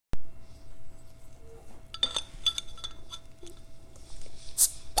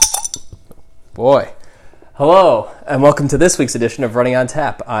Boy. Hello, and welcome to this week's edition of Running on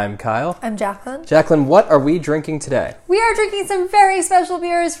Tap. I'm Kyle. I'm Jacqueline. Jacqueline, what are we drinking today? We are drinking some very special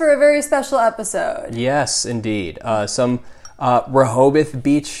beers for a very special episode. Yes, indeed. Some Rehoboth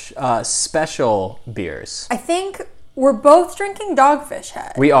Beach special beers. I think we're both drinking Dogfish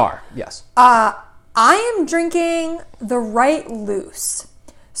Head. We are, yes. I am drinking the Right Loose.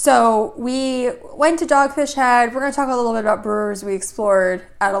 So we went to Dogfish Head. We're going to talk a little bit about brewers we explored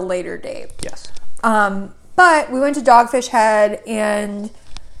at a later date. Yes. But we went to Dogfish Head and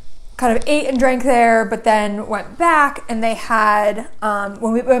kind of ate and drank there, but then went back and they had,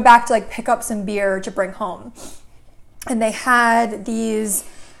 when we went back to like pick up some beer to bring home, and they had these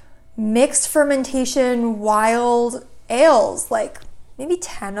mixed fermentation wild ales, like maybe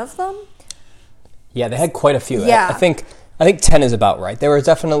 10 of them. Yeah, they had quite a few. Yeah. I think 10 is about right. There was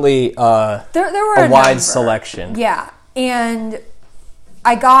definitely there were a wide number. selection. Yeah, and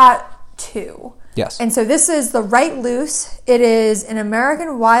I got 2. Yes. And so this is the Right Loose. It is an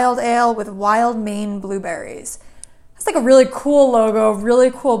American wild ale with wild Maine blueberries. It's like a really cool logo,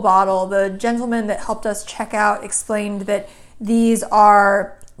 really cool bottle. The gentleman that helped us check out explained that this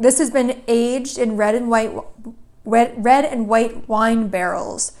has been aged in red and white wine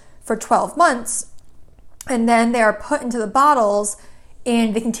barrels for 12 months. And then they are put into the bottles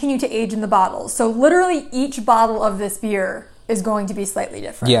and they continue to age in the bottles. So literally each bottle of this beer is going to be slightly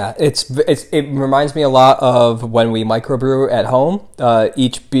different. Yeah, it reminds me a lot of when we microbrew at home.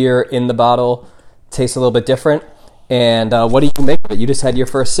 Each beer in the bottle tastes a little bit different. And what do you make of it? You just had your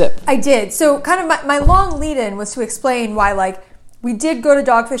first sip. I did. So kind of my long lead-in was to explain why, like, we did go to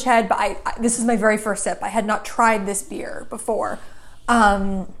Dogfish Head, but this is my very first sip. I had not tried this beer before.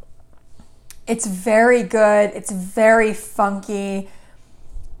 It's very good. It's very funky.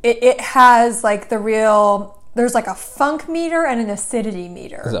 It has like there's like a funk meter and an acidity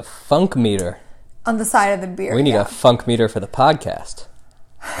meter. There's a funk meter on the side of the beer. We need a funk meter for the podcast.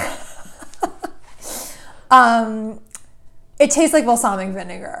 It tastes like balsamic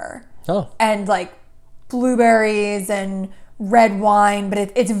vinegar. Oh. And like blueberries and red wine,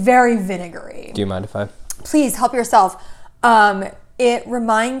 but it's very vinegary. Do you mind if I? Please help yourself. It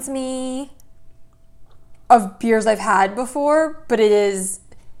reminds me of beers I've had before, but it is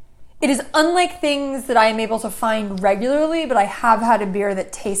unlike things that I am able to find regularly, but I have had a beer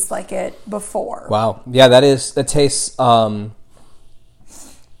that tastes like it before. Wow. Yeah, that tastes, I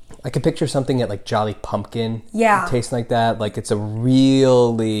could picture something at like Jolly Pumpkin. Yeah. Tasting like that. Like it's a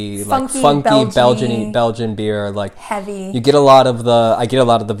really funky Belgian beer. Like heavy. I get a lot of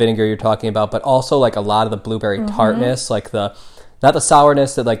the vinegar you're talking about, but also like a lot of the blueberry tartness, like not the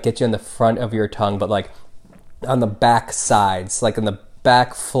sourness that like gets you in the front of your tongue, but like on the back sides, like in the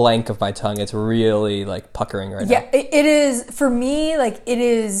back flank of my tongue. It's really like puckering right now. Yeah, it is, for me, like it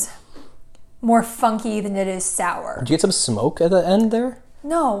is more funky than it is sour. Did you get some smoke at the end there?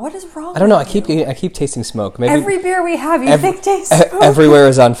 No, what is wrong? I don't know. I with keep tasting smoke. Maybe every beer we have, you think tastes smoke. Everywhere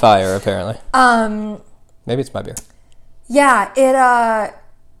is on fire, apparently. Maybe it's my beer. Yeah,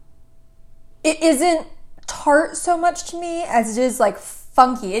 it isn't tart so much to me as it is like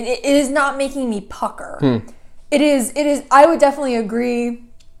funky. It is not making me pucker. It is. I would definitely agree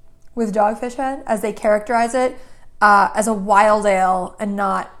with Dogfish Head as they characterize it as a wild ale and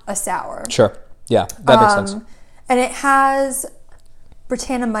not a sour. Sure. Yeah, that makes sense. And it has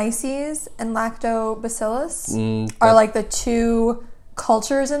Brettanomyces and Lactobacillus are like the two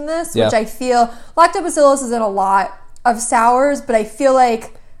cultures in this, which I feel Lactobacillus is in a lot of sours, but I feel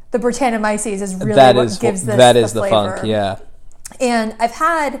like the Brettanomyces is really what gives this the flavor. Funk. Yeah. And I've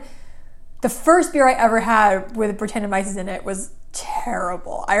had the first beer I ever had with Brettanomyces in it was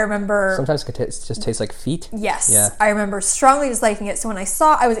terrible. I remember sometimes it just tastes like feet. Yes. Yeah. I remember strongly disliking it. So when I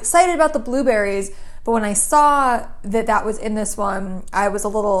was excited about the blueberries, but when I saw that was in this one, I was a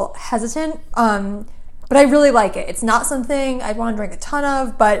little hesitant. But I really like it. It's not something I'd want to drink a ton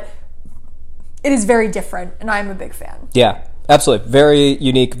of, but it is very different, and I'm a big fan. Yeah, absolutely. Very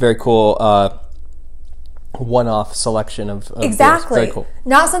unique, very cool. One-off selection of exactly. Beers. Very cool.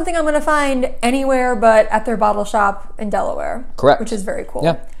 Not something I'm going to find anywhere but at their bottle shop in Delaware. Correct. Which is very cool.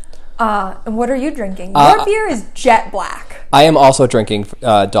 Yeah. And what are you drinking? Your beer is jet black. I am also drinking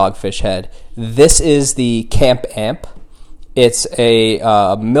Dogfish Head. This is the Camp Amp. It's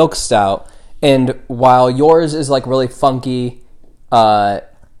a milk stout, and while yours is like really funky,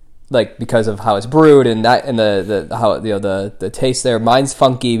 like because of how it's brewed and the taste there, mine's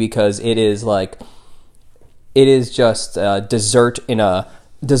funky because it is just dessert in a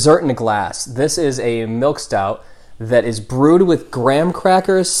glass. This is a milk stout that is brewed with graham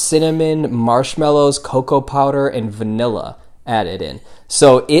crackers, cinnamon, marshmallows, cocoa powder, and vanilla added in.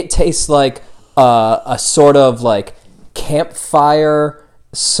 So it tastes like a sort of like campfire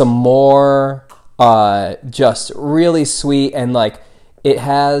s'more, just really sweet, and like it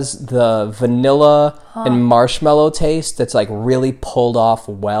has the vanilla and marshmallow taste that's like really pulled off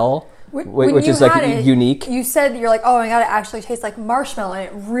well, which is like unique. You said you're like, oh my god, it actually tastes like marshmallow, and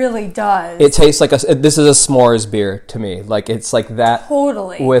it really does. It tastes like this is a s'mores beer to me. Like it's like that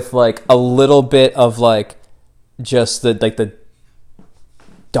totally with like a little bit of like just the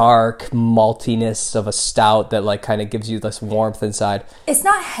dark maltiness of a stout that like kind of gives you this warmth inside. It's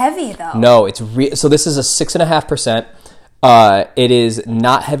not heavy though. No, it's so this is a 6.5%. It is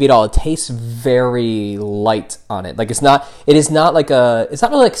not heavy at all. It tastes very light on it. Like it's not really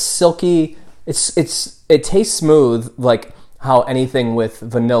like silky. It tastes smooth, like how anything with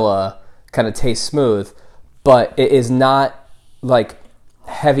vanilla kind of tastes smooth, but it is not like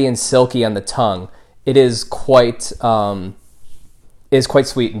heavy and silky on the tongue. It is quite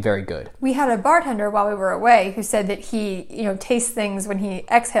sweet and very good. We had a bartender while we were away who said that he, tastes things when he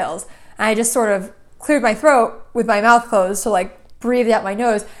exhales. And I just sort of cleared my throat with my mouth closed, so like breathed out my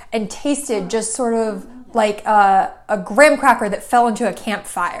nose and tasted just sort of like a graham cracker that fell into a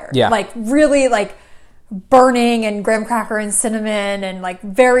campfire. Yeah. Like really like burning and graham cracker and cinnamon and like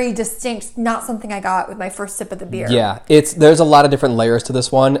very distinct, not something I got with my first sip of the beer. Yeah, there's a lot of different layers to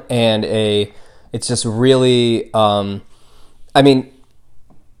this one, and it's just really, I mean,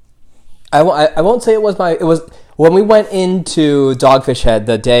 I won't say it was when we went into Dogfish Head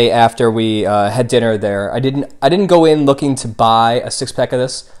the day after we had dinner there. I didn't go in looking to buy a 6-pack of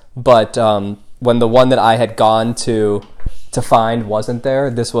this, but when the one that I had gone to find wasn't there,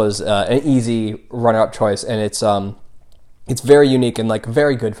 this was an easy runner-up choice, and it's very unique and like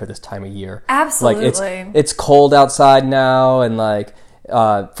very good for this time of year. Absolutely, like it's cold outside now, and like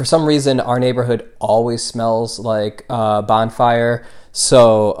for some reason our neighborhood always smells like bonfire.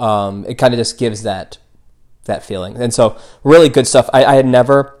 So it kind of just gives that feeling, and so really good stuff. I had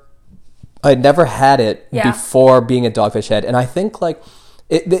never had it before being at Dogfish Head, and I think like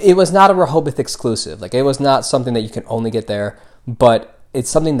it was not a Rehoboth exclusive. Like it was not something that you can only get there, but it's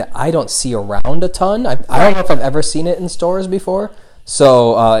something that I don't see around a ton. I don't know if I've ever seen it in stores before,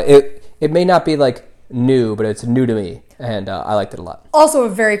 so it may not be like new, but it's new to me. And I liked it a lot. Also a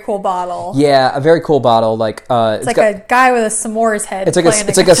very cool bottle. Yeah, a very cool bottle. Like it's like a guy with a s'mores head playing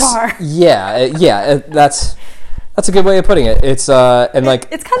a guitar. That's a good way of putting it. It's and like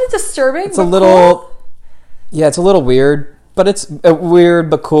it's kind of disturbing. It's a little cool. Yeah, it's a little weird, but it's weird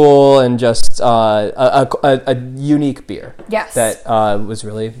but cool, and just a unique beer. Yes, that was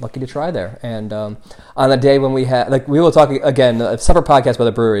really lucky to try there. And on the day when we had, like, we will talk again, a separate podcast about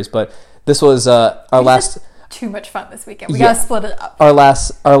the breweries, but this was our last. Too much fun this weekend. We gotta split it up. Our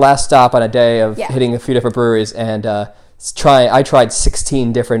last stop on a day of hitting a few different breweries, and I tried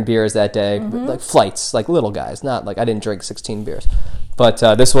 16 different beers that day, like flights, like little guys, not like I didn't drink 16 beers, but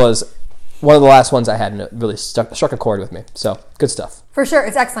this was one of the last ones I had, and it really struck a chord with me. So good stuff. For sure,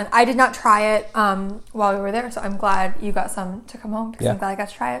 it's excellent. I did not try it while we were there, so I'm glad you got some to come home because I'm glad I got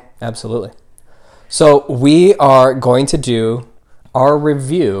to try it. Absolutely. So we are going to do our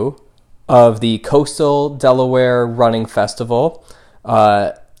review of the Coastal Delaware Running Festival.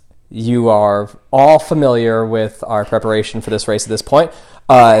 You are all familiar with our preparation for this race at this point.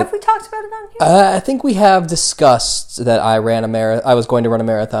 Have we talked about it on here? I think we have discussed that I was going to run a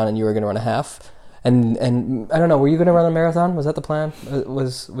marathon and you were going to run a half. And I don't know, were you going to run a marathon? Was that the plan? Did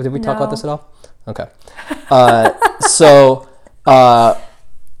we talk about this at all? Okay. So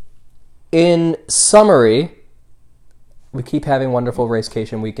in summary, we keep having wonderful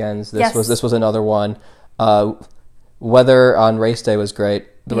racecation weekends. This was another one. Weather on race day was great.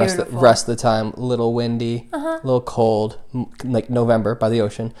 The rest of the time, a little windy, a little cold, like November by the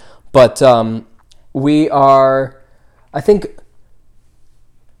ocean. But we are, I think,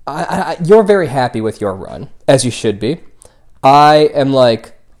 you're very happy with your run, as you should be. I am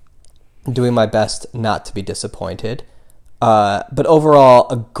like doing my best not to be disappointed. But overall,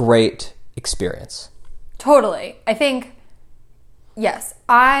 a great experience. Totally. I think, yes,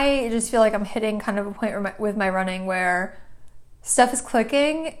 I just feel like I'm hitting kind of a point with my running where stuff is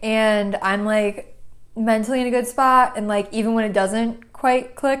clicking and I'm like mentally in a good spot, and like even when it doesn't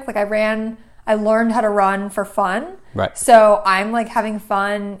quite click, like I learned how to run for fun. Right. So I'm like having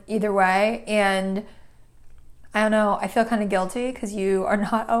fun either way, and I don't know, I feel kind of guilty because you are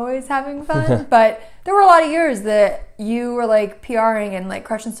not always having fun, but there were a lot of years that you were like PRing and like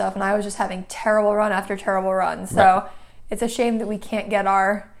crushing stuff, and I was just having terrible run after terrible run. So it's a shame that we can't get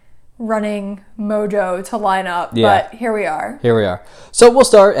our running mojo to line up, Yeah. but here we are. Here we are. So we'll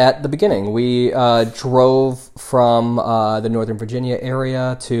start at the beginning. We drove from the Northern Virginia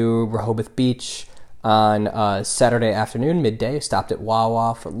area to Rehoboth Beach on Saturday afternoon, midday. Stopped at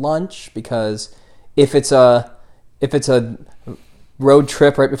Wawa for lunch because if it's a road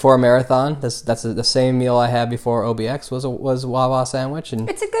trip right before a marathon, that's the same meal I had before OBX was a Wawa sandwich, and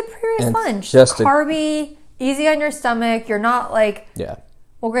It's a good pre-race and lunch. just a- Carby, easy on your stomach. You're not like... yeah,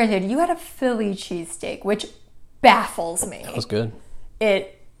 Well, granted, you had a Philly cheesesteak, which baffles me. it was good.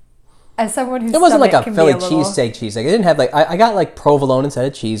 As someone who's It wasn't like stomach a can Philly be a little... cheesesteak. I didn't have I got like provolone instead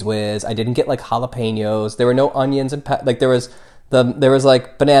of Cheese Whiz. I didn't get like jalapenos. There were no onions and there was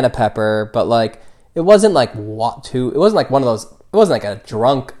like banana pepper, but like it wasn't like it wasn't like one of those. It wasn't like a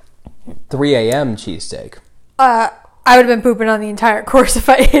drunk 3 a.m. cheesesteak. I would have been pooping on the entire course if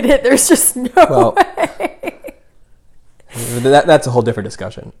I ate it. There's just no way. That's a whole different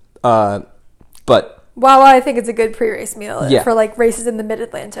discussion. But Wow, I think it's a good pre-race meal Yeah. for like races in the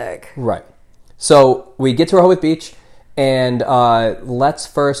Mid-Atlantic. right. So we get to Rehoboth Beach, and let's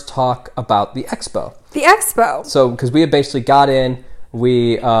first talk about the expo. The expo. So because we had basically got in,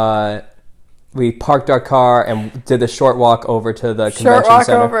 we parked our car and did the short walk over to the convention Short walk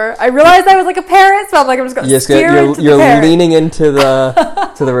center. over. I realized I was like a Paris, but I'm like, I'm just going to Yes, steer into you're the Paris. leaning into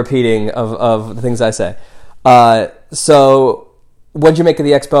the to the repeating of the things I say. So what'd you make of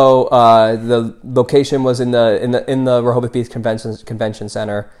the expo? The location was in the Rehoboth Beach Convention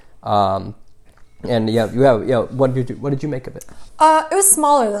Center. And what did you make of it? It was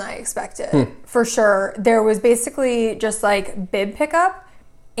smaller than I expected, for sure. There was basically just like bib pickup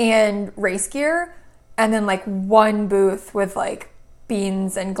and race gear, and then like one booth with like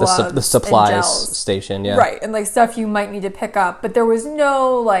beans and gloves, The supplies and gels. station, yeah. Right, and like stuff you might need to pick up, but there was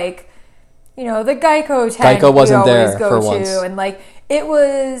no like, the Geico tent Geico wasn't you always there go for to, once. and like it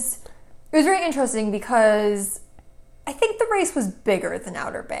was very interesting because I think the race was bigger than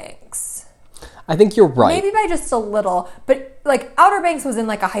Outer Banks. I think you're right. Maybe by just a little, but like Outer Banks was in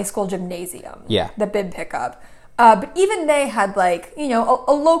like a high school gymnasium. Yeah. The bib pickup. But even they had like,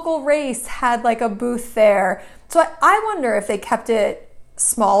 a local race had like a booth there. So I wonder if they kept it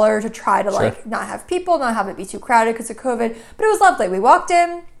smaller to try to like not have people, not have it be too crowded because of COVID. But it was lovely. We walked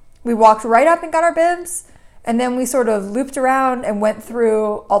in, we walked right up and got our bibs, and then we sort of looped around and went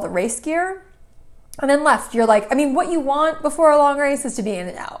through all the race gear and then left. You're like, what you want before a long race is to be in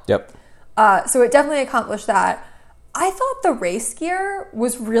and out. Yep. So it definitely accomplished that. I thought the race gear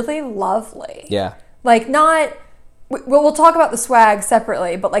was really lovely. Yeah. Like we'll talk about the swag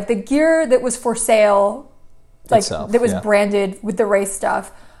separately, but like the gear that was for sale, like Itself, that was yeah. branded with the race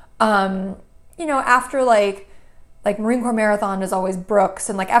stuff. After like Marine Corps Marathon is always Brooks,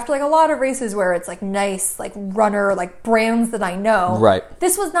 and like after like a lot of races where it's like nice, like runner, like brands that I know. Right.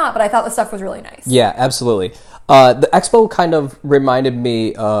 This was not, but I thought the stuff was really nice. Yeah, absolutely. The expo kind of reminded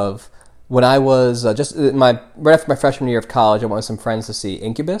me of when I was right after my freshman year of college. I went with some friends to see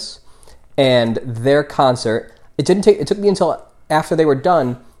Incubus, and their concert. It took me until after they were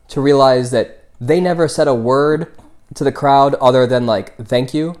done to realize that they never said a word to the crowd other than like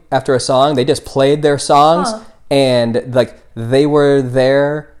thank you after a song. They just played their songs, and like they were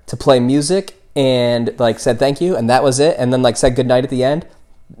there to play music and like said thank you, and that was it, and then like said goodnight at the end.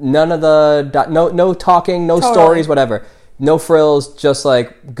 None of the no talking, no stories, whatever. No frills, just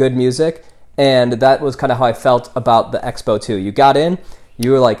like good music. And that was kind of how I felt about the expo too. You got in,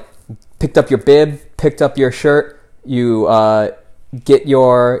 you were like picked up your bib, picked up your shirt, you hit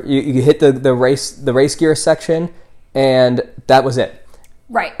the race gear section, and that was it.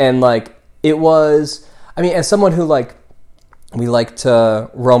 Right. And like it was, as someone who like we like to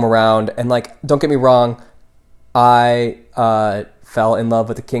roam around, and like don't get me wrong, I fell in love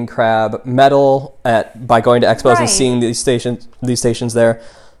with the King Crab medal by going to expos and seeing these stations there.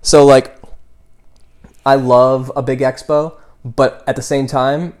 So like I love a big expo, but at the same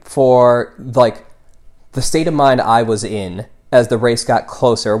time, for like the state of mind I was in as the race got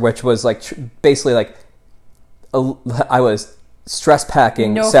closer, which was like basically like I was stress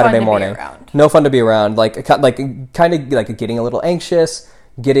packing Saturday morning. No fun to be around. Like kind of like getting a little anxious,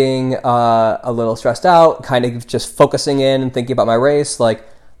 getting a little stressed out, kind of just focusing in and thinking about my race. Like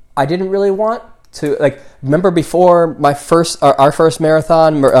I didn't really want to remember before our first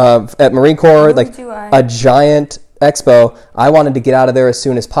marathon at Marine Corps, a giant expo. I wanted to get out of there as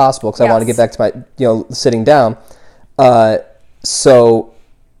soon as possible because I wanted to get back to my sitting down. So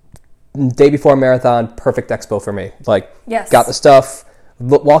day before a marathon, perfect expo for me. Got the stuff,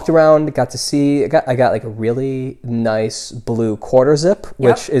 walked around, got to see. I got like a really nice blue quarter zip,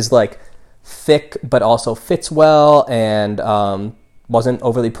 which is like thick but also fits well, and wasn't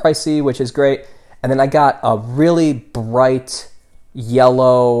overly pricey, which is great. And then I got a really bright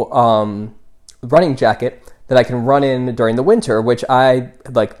yellow running jacket that I can run in during the winter, which I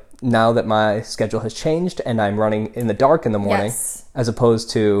like now that my schedule has changed and I'm running in the dark in the morning Yes. as opposed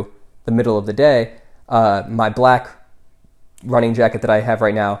to the middle of the day. My black running jacket that I have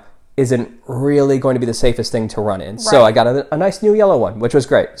right now isn't really going to be the safest thing to run in. So Right. I got a nice new yellow one, which was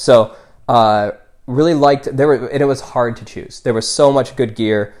great. So really liked, and it was hard to choose. There was so much good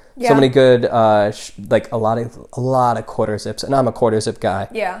gear, so Yeah. many good, like a lot of quarter zips, and I'm a quarter zip guy.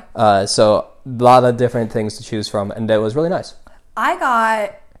 Yeah. So a lot of different things to choose from, and it was really nice. I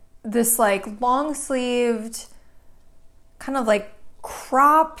got this like long sleeved, kind of like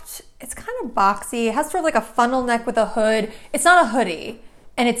cropped, it's kind of boxy. It has sort of like a funnel neck with a hood. It's not a hoodie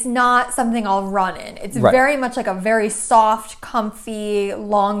and it's not something I'll run in. It's Right. very much like a very soft, comfy,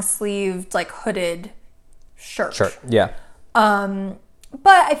 long sleeved, like hooded shirt. Sure. Yeah.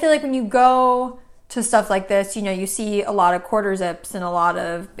 But I feel like when you go to stuff like this, you know, you see a lot of quarter zips and a lot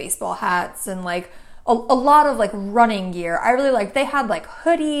of baseball hats and like a lot of like running gear. I really liked, they had like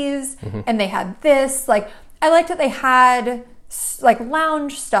hoodies and they had this, like, I liked that they had like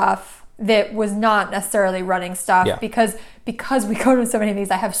lounge stuff that was not necessarily running stuff Yeah. because we go to so many of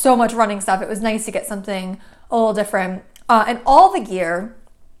these, I have so much running stuff. It was nice to get something a little different. And all the gear,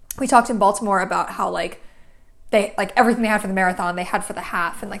 we talked in Baltimore about how like they, like everything they had for the marathon, they had for the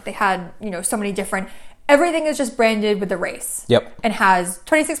half, and like they had, you know, so many different, everything is just branded with the race. Yep. And has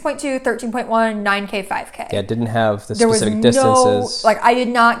 26.2, 13.1, 9K, 5K. Yeah, it didn't have the There was specific no, distances. like I did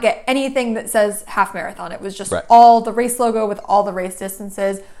not get anything that says half marathon. It was just Right. all the race logo with all the race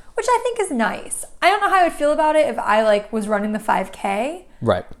distances, which I think is nice. I don't know how I would feel about it if I like was running the 5K,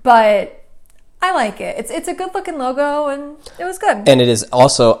 Right. but I like it. It's a good looking logo and it was good. And it is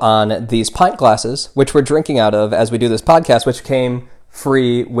also on these pint glasses, which we're drinking out of as we do this podcast, which came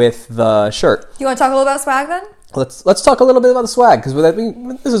free with the shirt. You want to talk a little about swag then? Let's talk a little bit about the swag, because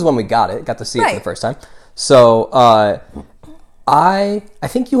this is when we got to see it for the Right. first time. So I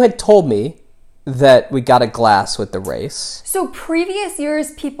think you had told me that we got a glass with the race. So previous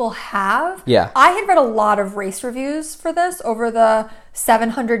years people have. Yeah. I had read a lot of race reviews for this over the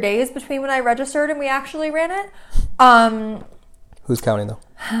 700 days between when I registered and we actually ran it. Who's counting though?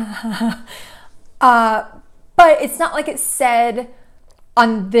 But it's not like it said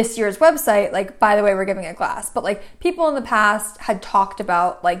on this year's website, like, by the way, we're giving a glass. But like people in the past had talked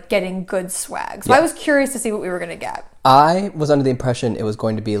about like getting good swag. So I Yeah. was curious to see what we were going to get. I was under the impression it was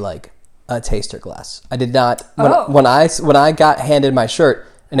going to be like a taster glass. I did not Oh. when I got handed my shirt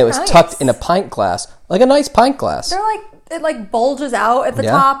and it was Nice. tucked in a pint glass, like a nice pint glass. They're like, it like bulges out at the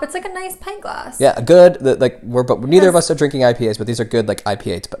Yeah. top. It's like a nice pint glass. Yeah, good. Neither of us are drinking IPAs, but these are good like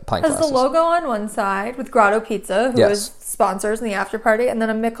IPA pint Has glasses. the logo on one side with Grotto Pizza, who Yes. is sponsors in the after party, and then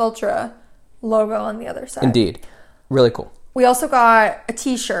a Mick Ultra logo on the other side. Indeed, really cool. We also got a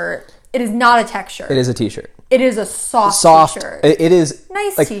t-shirt. It is not a tech shirt. It is a t-shirt. It is a soft t-shirt. It is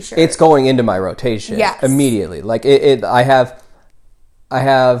Nice like, t-shirt. It's going into my rotation Yes. immediately. Like I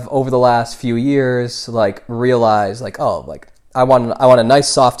have over the last few years like realized like, oh, like I want a nice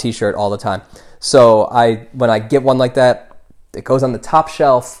soft t-shirt all the time. So when I get one like that, it goes on the top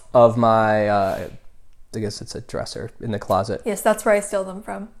shelf of my I guess it's a dresser in the closet. Yes, that's where I steal them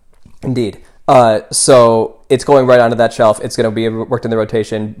from. Indeed. So it's going right onto that shelf. It's going to be worked in the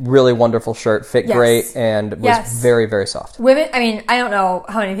rotation. Really wonderful shirt, fit Yes. great, and was Yes. very, very soft. Women, I mean, I don't know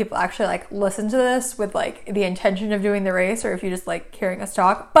how many people actually like listen to this with like the intention of doing the race, or if you just like hearing us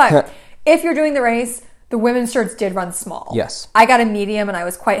talk. But if you're doing the race, the women's shirts did run small. Yes. I got a medium, and I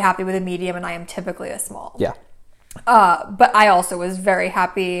was quite happy with a medium, and I am typically a small. Yeah. But I also was very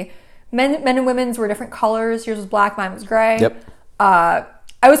happy. Men and women's were different colors. Yours was black, mine was gray. Yep.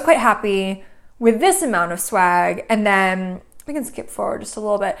 I was quite happy with this amount of swag. And then we can skip forward just a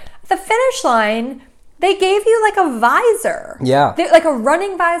little bit. At the finish line, they gave you like a visor. Yeah. Like a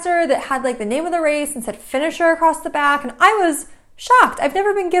running visor that had like the name of the race and said finisher across the back. And I was shocked. I've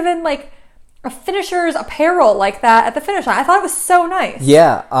never been given like a finisher's apparel like that at the finish line. I thought it was so nice.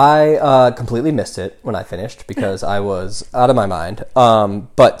 Yeah, I completely missed it when I finished because I was out of my mind.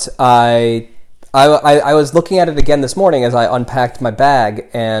 But I was looking at it again this morning as I unpacked my bag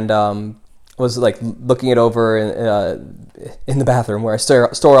and was like looking it over in the bathroom where I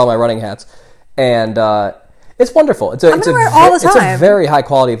store all my running hats, and it's wonderful. It's gonna wear it all the It's a time. very high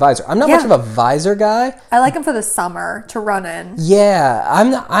quality visor. I'm not Yeah. much of a visor guy. I like them for the summer to run in. Yeah,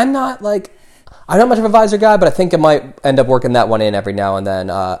 I'm not much of a visor guy, but I think I might end up working that one in every now and then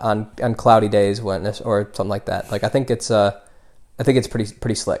on cloudy days or something like that. Like I think it's I think it's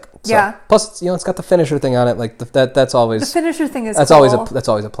pretty slick. So, Yeah. Plus, it's got the finisher thing on it. Like that's always The finisher thing is that's cool.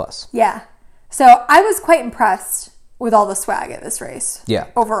 always a plus. Yeah. So I was quite impressed with all the swag at this race. Yeah.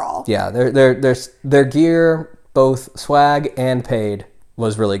 Overall. Yeah, their gear, both swag and paid,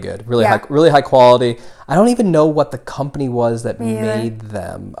 was really good. Really high quality. I don't even know what the company was that made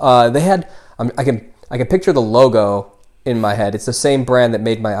them. They had I can picture the logo in my head. It's the same brand that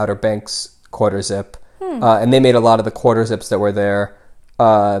made my Outer Banks quarter zip. And they made a lot of the quarter zips that were there.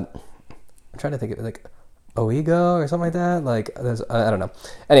 I'm trying to think of it, like Oego or something like that. Like I don't know.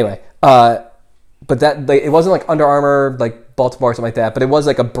 Anyway, but that it wasn't like Under Armour, like Baltimore or something like that. But it was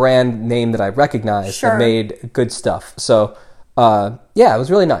like a brand name that I recognized that made good stuff. So yeah, it was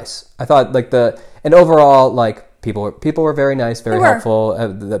really nice. I thought and overall like people were very nice, very helpful.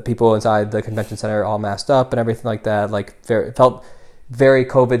 The people inside the convention center all masked up and everything like that. Like it felt very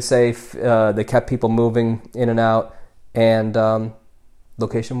COVID safe. They kept people moving in and out, and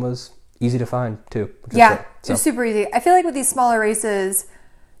location was easy to find too. Yeah, it was super easy. I feel like with these smaller races,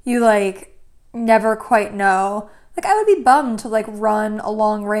 you like never quite know. Like I would be bummed to like run a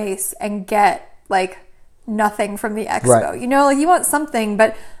long race and get like nothing from the expo. Right. Like you want something,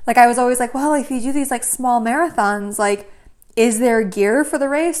 but like I was always like, well, if you do these like small marathons, like is there gear for the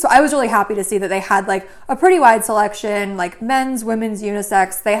race? So I was really happy to see that they had like a pretty wide selection, like men's, women's,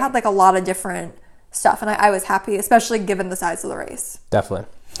 unisex. They had like a lot of different stuff, and I was happy, especially given the size of the race. Definitely.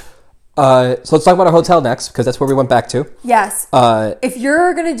 So let's talk about our hotel next, because that's where we went back to. Yes. If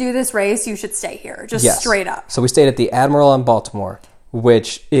you're going to do this race, you should stay here, straight up. So we stayed at the Admiral in Baltimore,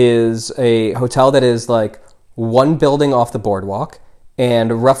 which is a hotel that is like one building off the boardwalk,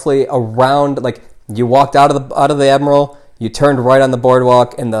 and roughly around, like you walked out of the Admiral, you turned right on the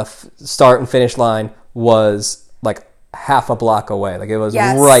boardwalk, and the start and finish line was like half a block away. Like it was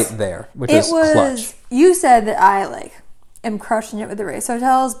right there, which was clutch. You said that I like am crushing it with the race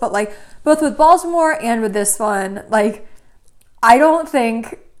hotels, but like both with Baltimore and with this one, like I don't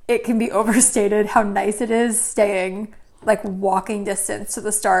think it can be overstated how nice it is staying like walking distance to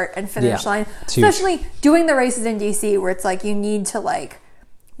the start and finish line, especially doing the races in DC where it's like you need to like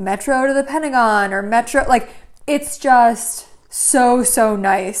metro to the Pentagon or metro, like it's just so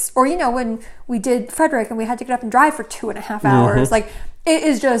nice. Or when we did Frederick and we had to get up and drive for 2.5 hours, like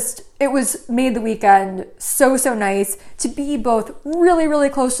it was made the weekend so nice to be both really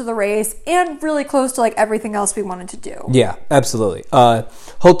close to the race and really close to like everything else we wanted to do. Yeah, absolutely.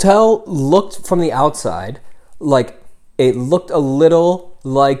 Hotel looked from the outside like it looked a little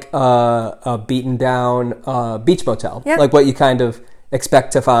like a beaten down beach motel, like what you kind of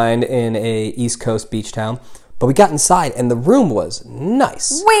expect to find in a East Coast beach town. But we got inside, and the room was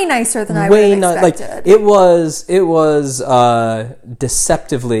nice. Way nicer than I would have expected. It was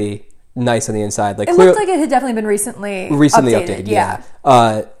deceptively nice on the inside. Like it looked like it had definitely been recently updated. Yeah.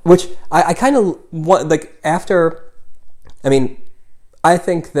 Which I kind of want, like, after. I mean, I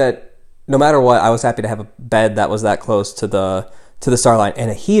think that no matter what, I was happy to have a bed that was that close to the start line,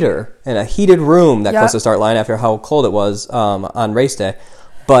 and a heater and a heated room that close to the start line after how cold it was on race day.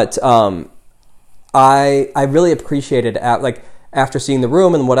 But I really appreciated after seeing the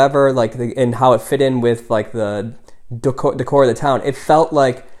room and whatever, like and how it fit in with like the decor of the town. It felt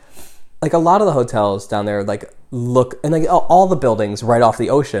like a lot of the hotels down there like look, and like all the buildings right off the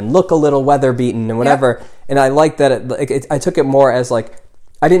ocean look a little weather beaten and whatever. Yep. And I like that I took it more as like,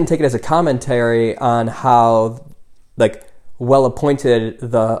 I didn't take it as a commentary on how like well appointed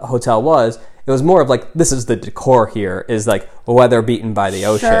the hotel was. It was more of like, this is the decor here is like weather beaten by the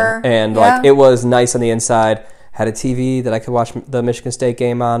ocean. And like it was nice on the inside. Had a TV that I could watch the Michigan State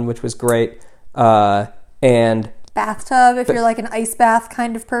game on, which was great. And bathtub if you're like an ice bath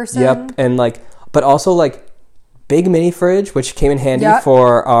kind of person. Yep. And like, but also like big mini fridge, which came in handy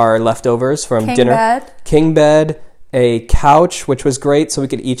for our leftovers from dinner. King bed, a couch, which was great, so we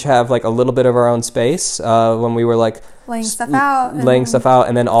could each have like a little bit of our own space when we were like laying stuff out,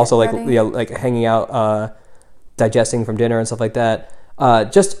 and then also like like hanging out, digesting from dinner and stuff like that.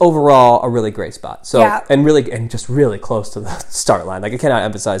 Just overall a really great spot. So and just really close to the start line. Like I cannot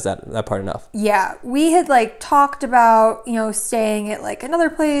emphasize that part enough. Yeah, we had like talked about staying at like another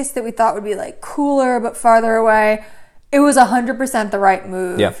place that we thought would be like cooler but farther away. It was 100% the right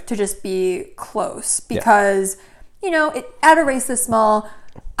move to just be close because at a race this small,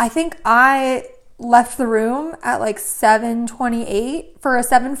 I think I left the room at like 7:28 for a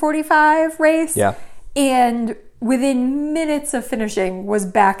 7:45 race. Yeah, and within minutes of finishing was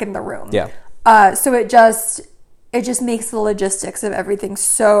back in the room. Yeah. So it just makes the logistics of everything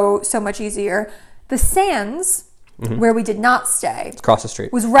so much easier. The Sands where we did not stay, Across the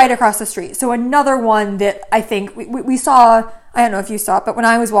street. was right across the street. So another one that I think we saw, I don't know if you saw it, but when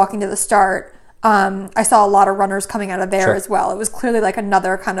I was walking to the start, I saw a lot of runners coming out of there Sure. as well. It was clearly like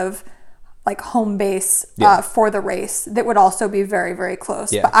another kind of like home base Yeah. for the race that would also be very, very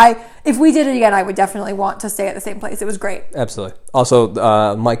close. Yeah. But if we did it again, I would definitely want to stay at the same place. It was great. Absolutely.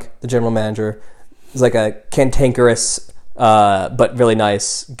 Also, Mike, the general manager, is like a cantankerous but really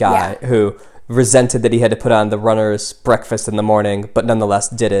nice guy who resented that he had to put on the runner's breakfast in the morning, but nonetheless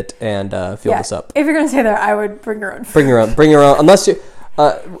did it and fueled us up. If you're going to stay there, I would bring your own food. Bring your own, unless you,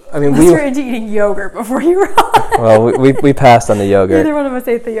 Unless you're into eating yogurt before you run. well, we passed on the yogurt. Neither one of us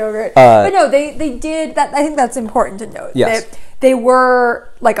ate the yogurt. But no, they did that. I think that's important to note. Yes. They were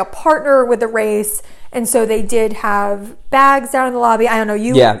like a partner with the race, and so they did have bags down in the lobby. I don't know.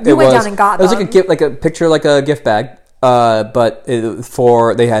 You went down and got them. It was like a picture, like a gift bag. But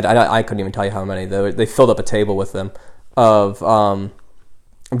they had, I couldn't even tell you how many. They filled up a table with them of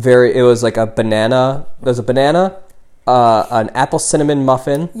it was like a banana. There's a banana, an apple cinnamon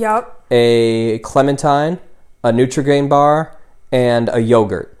muffin. Yep. A clementine, a Nutri-Grain bar, and a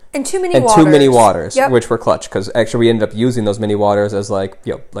yogurt. And two mini waters. Yep. Which were clutch because actually we ended up using those mini waters as like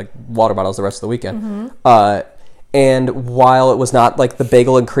water bottles the rest of the weekend. And while it was not like the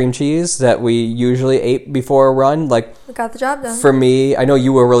bagel and cream cheese that we usually ate before a run, like we got the job done. For me, I know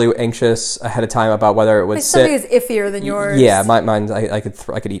you were really anxious ahead of time about whether it would sit. Something is iffier than yours. Yeah, mine. I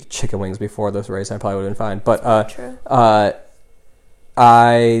could eat chicken wings before this race. And I probably would have been fine. But True.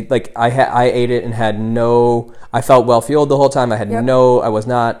 I ate it and had no. I felt well fueled the whole time. I had I was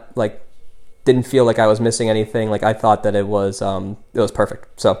not like, didn't feel like I was missing anything. Like I thought that it was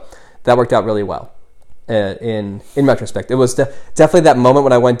perfect. So that worked out really well. In retrospect, it was definitely that moment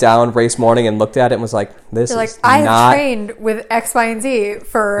when I went down race morning and looked at it and was like, "This is I have trained with X, Y, and Z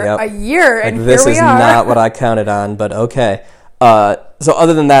for a year, and here we are." This is not what I counted on, but okay. So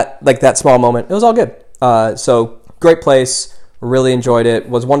other than that, like that small moment, it was all good. So great place, really enjoyed it.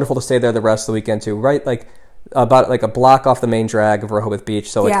 Was wonderful to stay there the rest of the weekend too. Right, like about like a block off the main drag of Rehoboth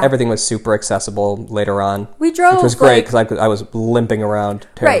Beach, so everything was super accessible later on. We drove, which was great because I was limping around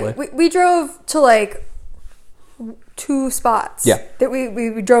terribly. Right, we drove to like 2 spots. Yeah. That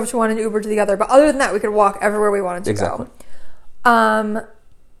we drove to one and Uber to the other. But other than that, we could walk everywhere we wanted to go. So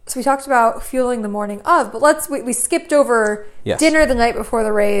we talked about fueling the morning of, but we skipped over dinner the night before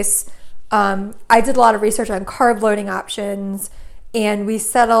the race. I did a lot of research on carb loading options, and we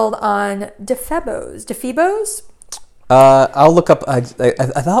settled on DeFebos. I'll look up. I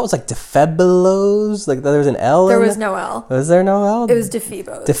thought it was like DeFebos. Like there was an L. There was no L. Was there no L? It was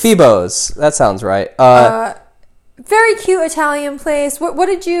DeFebos. DeFebos. That sounds right. Very cute Italian place. What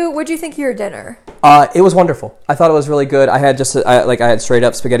did you think of your dinner? It was wonderful. I thought it was really good. I had I had straight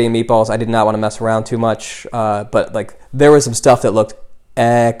up spaghetti and meatballs. I did not want to mess around too much. But like there was some stuff that looked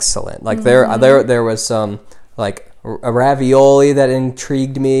excellent. Like there was some like a ravioli that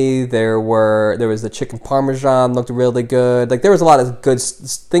intrigued me. There was the chicken parmesan looked really good. Like there was a lot of good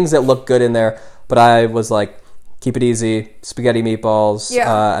things that looked good in there. But I was like, keep it easy. Spaghetti meatballs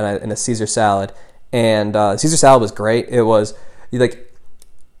and a Caesar salad. And Caesar salad was great. It was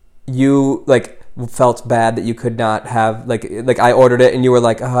you felt bad that you could not have like I ordered it and you were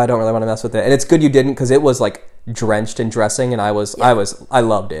like, oh, I don't really want to mess with it. And it's good you didn't because it was like drenched in dressing and I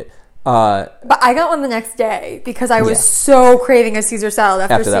loved it. But I got one the next day because I was so craving a Caesar salad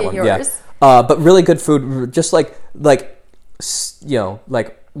after seeing that one, yours. But really good food, just like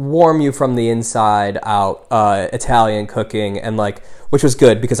warm you from the inside out. Italian cooking and which was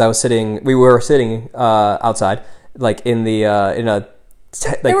good because we were sitting outside like in the in a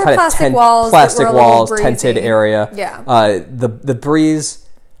kind of plastic walls, tented area. Yeah. The breeze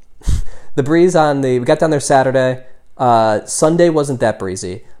we got down there Saturday. Sunday wasn't that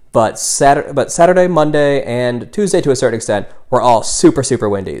breezy. But Saturday, Monday, and Tuesday to a certain extent were all super, super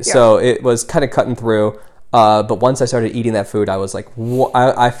windy. Yeah. So it was kind of cutting through. But once I started eating that food, I was like,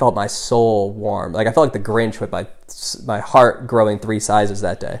 I felt my soul warm. Like I felt like the Grinch with my heart growing 3 sizes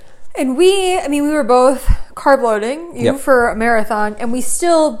that day. And we were both carb loading for a marathon, and we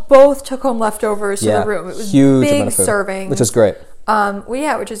still both took home leftovers to the room. It was huge big amount of food, serving, which is great.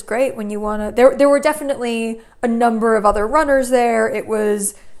 Which is great when you want to. There were definitely a number of other runners there. It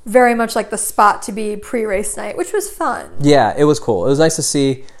was very much like the spot to be pre-race night, which was fun. Yeah, it was cool. It was nice to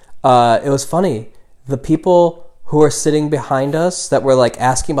see. It was funny. The people who were sitting behind us that were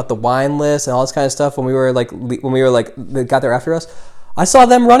asking about the wine list and all this kind of stuff when we were they got there after us. I saw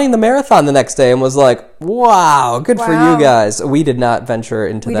them running the marathon the next day and was like, wow, good for you guys. We did not venture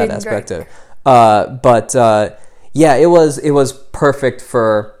into that aspect of it. But it was perfect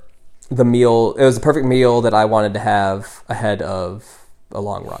for the meal. It was the perfect meal that I wanted to have ahead of a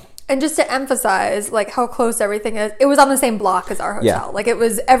long run. And just to emphasize, like, how close everything is, it was on the same block as our hotel. Yeah. Like,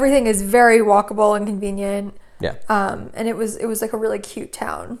 everything is very walkable and convenient. Yeah. And it was like a really cute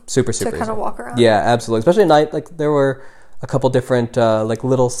town. Super to kind of walk around. Yeah, absolutely. Especially at night, like there were a couple different like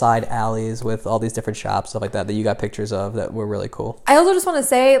little side alleys with all these different shops, stuff like that you got pictures of that were really cool. I also just want to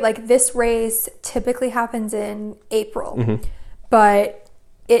say, like, this race typically happens in April, but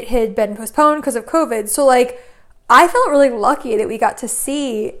it had been postponed because of COVID. So, like, I felt really lucky that we got to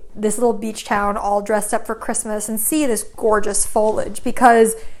see this little beach town all dressed up for Christmas and see this gorgeous foliage,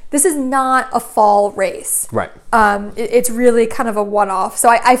 because this is not a fall race. Right. It's really kind of a one-off. So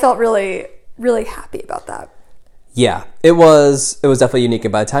I felt really, really happy about that. Yeah, it was definitely unique.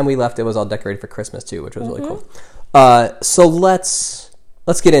 And by the time we left, it was all decorated for Christmas too, which was really cool. So let's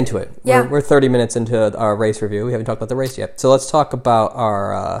get into it. Yeah. We're 30 minutes into our race review. We haven't talked about the race yet. So let's talk about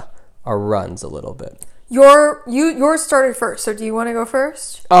our runs a little bit. Yours started first, so do you want to go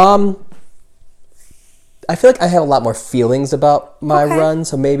first? I feel like I have a lot more feelings about my run,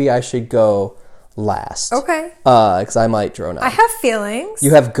 so maybe I should go last. Okay. Because I might drone out. I have feelings.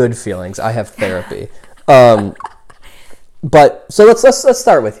 You have good feelings. I have therapy. But so let's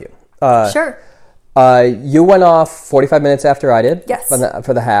start with you. Sure. You went off 45 minutes after I did. Yes.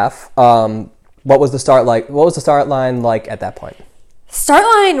 For the half. What was the start like? What was the start line like at that point? Start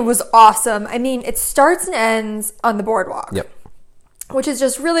line was awesome. I mean, it starts and ends on the boardwalk. Yep. Which is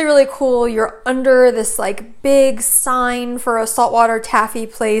just really, really cool. You're under this, like, big sign for a saltwater taffy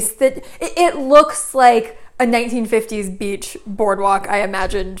place that it looks like a 1950s beach boardwalk, I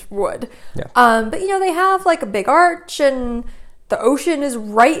imagined would. Yeah. But, you know, they have, like, a big arch, and the ocean is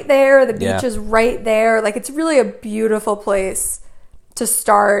right there. The beach is right there. Like, it's really a beautiful place to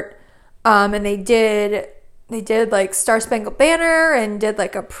start. And they did like Star Spangled Banner and did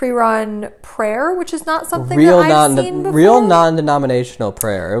like a pre-run prayer, which is not something that I've seen before. Real non-denominational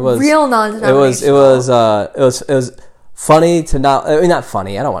prayer. It was real non-denominational. It was funny to not. I mean, not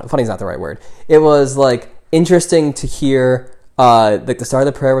funny. I don't want. Funny is not the right word. It was like interesting to hear. Like the start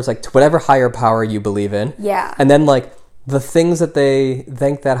of the prayer was like, to whatever higher power you believe in. Yeah. And then like the things that they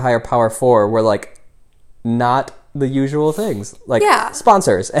thanked that higher power for were like not the usual things, like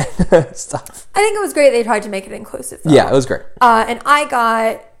sponsors and stuff. I think it was great they tried to make it inclusive, though. Yeah, it was great. And I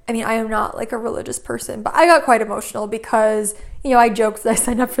am not like a religious person, but I got quite emotional because, you know, I joked that I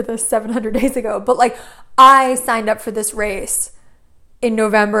signed up for this 700 days ago, but like I signed up for this race in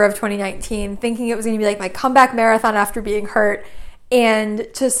November of 2019 thinking it was going to be like my comeback marathon after being hurt, and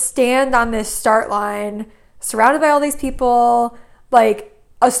to stand on this start line surrounded by all these people, like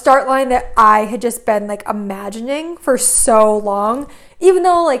a start line that I had just been like imagining for so long, even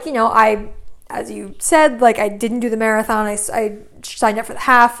though, like, you know, as you said, like I didn't do the marathon. I signed up for the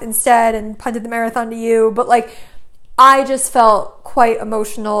half instead and punted the marathon to you. But like, I just felt quite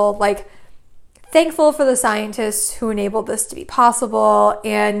emotional, like thankful for the scientists who enabled this to be possible.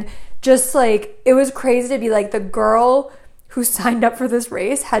 And just like, it was crazy to be like the girl who signed up for this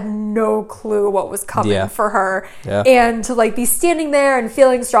race had no clue what was coming for her. Yeah. And to like be standing there and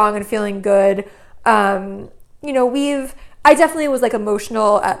feeling strong and feeling good. You know, I definitely was like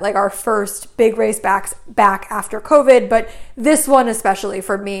emotional at like our first big race back after COVID, but this one especially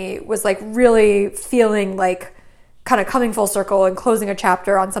for me was like really feeling like kind of coming full circle and closing a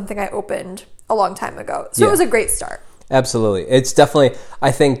chapter on something I opened a long time ago. So it was a great start. Absolutely. It's definitely,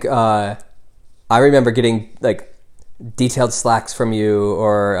 I think, I remember getting like detailed Slacks from you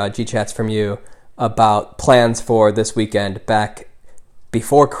or G-chats from you about plans for this weekend back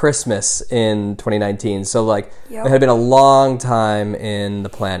before Christmas in 2019. So like it had been a long time in the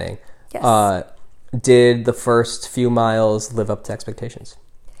planning. Yes. Did the first few miles live up to expectations?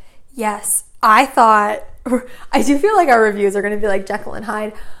 Yes. I do feel like our reviews are going to be like Jekyll and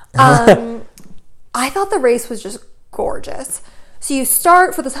Hyde. I thought the race was just gorgeous. So you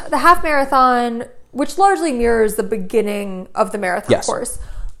start for the half marathon, which largely mirrors the beginning of the marathon course.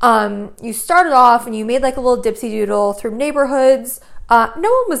 You started off and you made like a little dipsy doodle through neighborhoods. No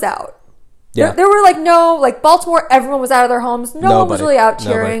one was out. Yeah. There were like Baltimore, everyone was out of their homes. Nobody was really out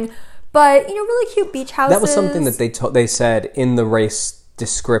cheering. Nobody. But, you know, really cute beach houses. That was something that they said in the race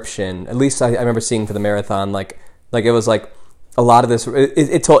description. At least I remember seeing for the marathon, like it was like a lot of this,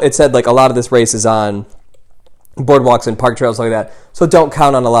 it said like a lot of this race is on boardwalks and park trails like that. So don't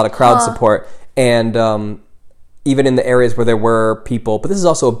count on a lot of crowd support. And even in the areas where there were people, but this is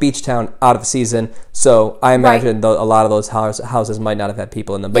also a beach town out of the season, so I imagine a lot of those houses might not have had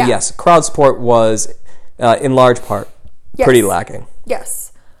people in them. But yes, crowd support was, in large part, pretty lacking.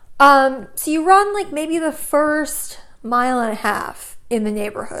 Yes. So you run like maybe the first mile and a half, in the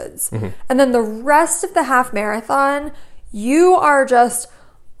neighborhoods. And then the rest of the half marathon, you are just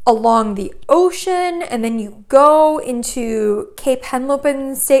along the ocean, and then you go into Cape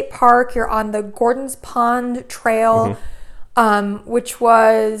Henlopen State Park. You're on the Gordon's Pond Trail, which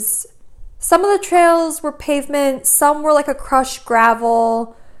was, some of the trails were pavement, some were like a crushed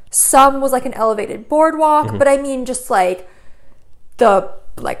gravel, some was like an elevated boardwalk, but I mean just like the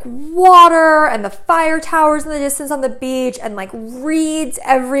like water and the fire towers in the distance on the beach and like reeds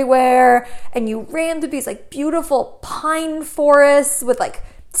everywhere, and you ran through these like beautiful pine forests with like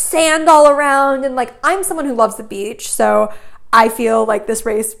sand all around, and like I'm someone who loves the beach, so I feel like this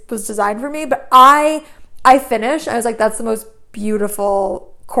race was designed for me. But I finished, I was like, that's the most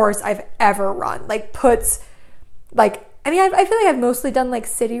beautiful course I've ever run. Like puts like, I mean, I feel like I've mostly done like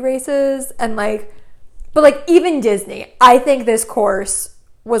city races and like, but like even Disney, I think this course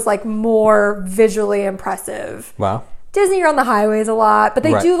was like more visually impressive. Wow. Disney, you're on the highways a lot, but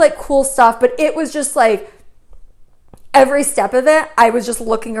they do like cool stuff, but it was just like every step of it, I was just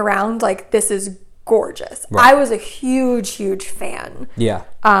looking around like, this is gorgeous. I was a huge fan. Yeah.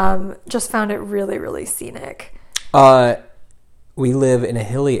 Just found it really, really scenic. We live in a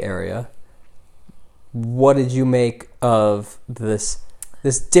hilly area. What did you make of this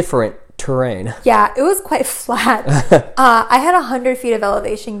different terrain? Yeah, it was quite flat. I had 100 feet of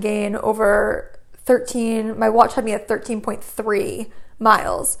elevation gain over 13. My watch had me at 13.3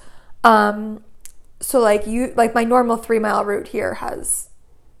 miles. So like my normal 3-mile route here has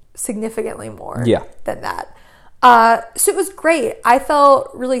significantly more than that. So it was great. I felt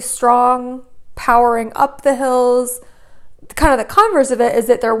really strong powering up the hills. Kind of the converse of it is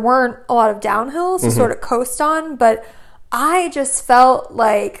that there weren't a lot of downhills to sort of coast on, but I just felt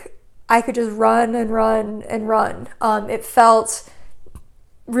like I could just run and run and run. It felt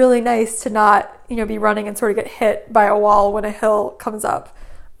really nice to not, be running and sort of get hit by a wall when a hill comes up.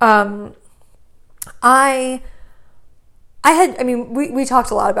 We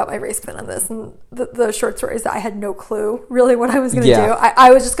talked a lot about my race plan on this, and the short story is that I had no clue really what I was going to do.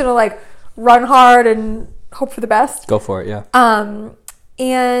 I was just going to like run hard and hope for the best. Go for it, yeah.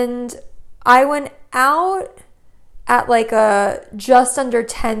 And I went out at like a just under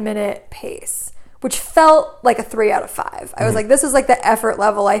 10-minute pace, which felt like a 3 out of 5. I was like, this is like the effort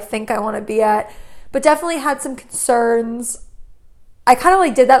level I think I want to be at, but definitely had some concerns. I kind of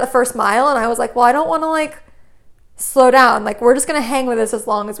like did that the first mile, and I was like, well, I don't want to like slow down. Like, we're just going to hang with this as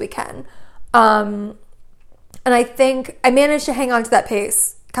long as we can. And I think I managed to hang on to that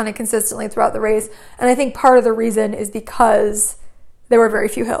pace kind of consistently throughout the race. And I think part of the reason is because there were very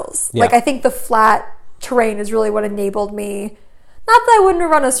few hills. Yeah. Like, I think the flat terrain is really what enabled me. Not that I wouldn't have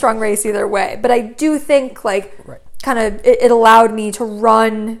run a strong race either way, but I do think like kind of it allowed me to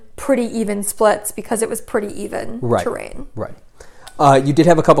run pretty even splits because it was pretty even terrain. Right. You did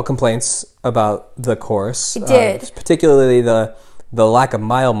have a couple complaints about the course. I did. Particularly the lack of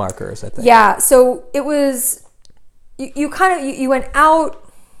mile markers, I think. Yeah, so it was, you went out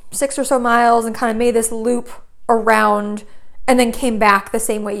 6 or so miles and kind of made this loop around and then came back the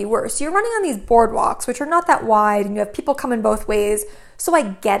same way you were. So you're running on these boardwalks, which are not that wide, and you have people coming both ways. So I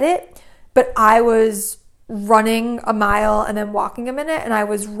get it, but I was running a mile and then walking a minute, and I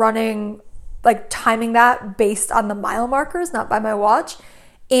was running, like timing that based on the mile markers, not by my watch.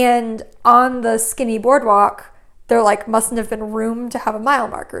 And on the skinny boardwalk, there like mustn't have been room to have a mile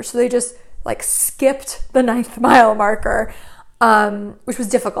marker. So they just like skipped the 9th mile marker, which was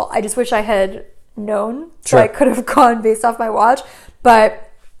difficult. I just wish I had known. So I could have gone based off my watch. But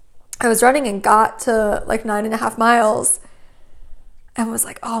I was running and got to like 9.5 miles and was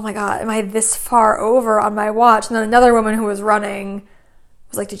like, oh my God, am I this far over on my watch? And then another woman who was running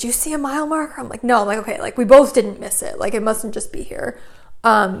was like, did you see a mile marker? I'm like, no. I'm like, okay, like we both didn't miss it. Like it mustn't just be here.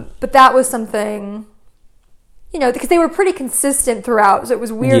 But that was something, because they were pretty consistent throughout. So it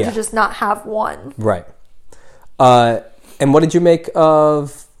was weird to just not have one. Right. And what did you make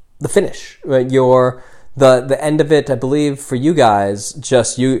of the finish? The end of it, I believe, for you guys,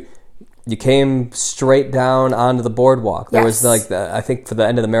 just you came straight down onto the boardwalk. There was like I think for the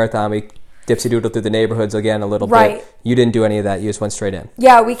end of the marathon, we dipsy doodle through the neighborhoods again a little bit. You didn't do any of that. You just went straight in.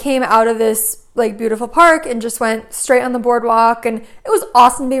 Yeah, we came out of this like beautiful park and just went straight on the boardwalk, and it was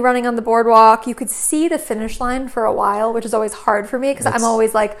awesome to be running on the boardwalk. You could see the finish line for a while, which is always hard for me because I'm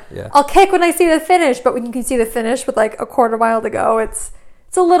always like, I'll kick when I see the finish, but when you can see the finish with like a quarter mile to go, it's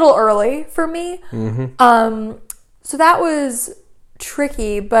a little early for me. So that was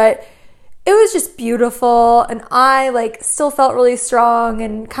tricky, but it was just beautiful, and I like still felt really strong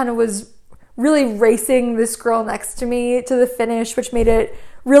and kind of was really racing this girl next to me to the finish, which made it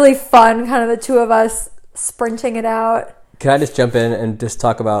really fun, kind of the two of us sprinting it out. Can I just jump in and just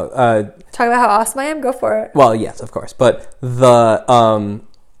talk about how awesome I am? Go for it. well, yes, of course, but the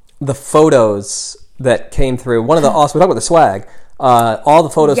photos that came through. One of the awesome. We're talking about the swag. All the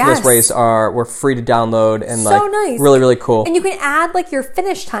photos from this race were free to download and so nice. really, really cool. And you can add like your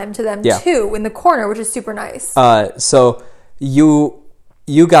finish time to them too in the corner, which is super nice. So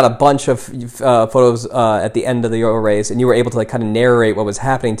you got a bunch of photos at the end of your race, and you were able to like kind of narrate what was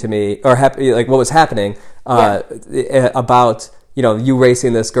happening to me, or like what was happening about you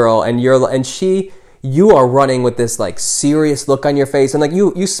racing this girl, and you are running with this like serious look on your face, and like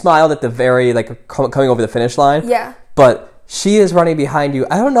you smiled at the very like coming over the finish line. Yeah. But she is running behind you.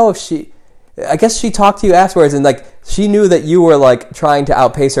 I don't know if I guess she talked to you afterwards, and like she knew that you were like trying to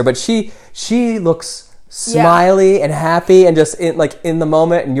outpace her, but she looks smiley and happy and just in the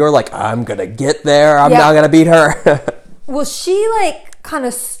moment, and you're like, I'm gonna get there. I'm not gonna beat her. Well, she like kind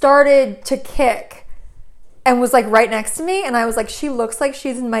of started to kick and was like right next to me, and I was like, she looks like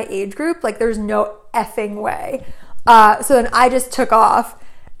she's in my age group. Like there's no effing way. So then I just took off,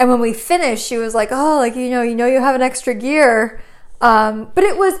 and when we finished, she was like, oh, like you have an extra gear. But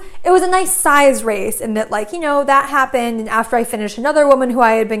it was a nice size race in that like, that happened. And after I finished, another woman who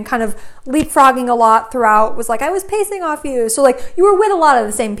I had been kind of leapfrogging a lot throughout was like, I was pacing off you. So like you were with a lot of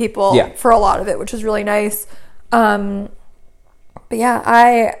the same people for a lot of it, which was really nice. But yeah,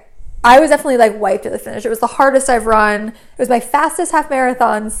 I was definitely like wiped at the finish. It was the hardest I've run. It was my fastest half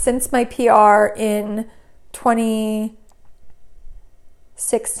marathon since my PR in 2016.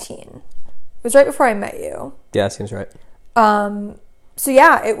 It was right before I met you. Yeah, seems right. So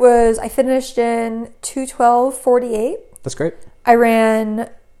yeah, I finished in 2:12:48. That's great. I ran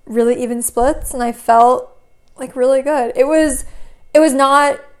really even splits, and I felt like really good. It was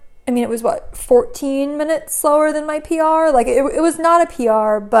not, I mean, it was 14 minutes slower than my PR. Like it was not a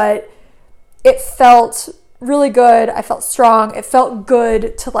PR, but it felt really good. I felt strong. It felt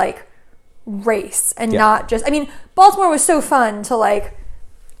good to like race and not just, I mean, Baltimore was so fun to like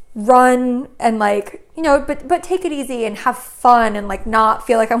run and like, but take it easy and have fun and like not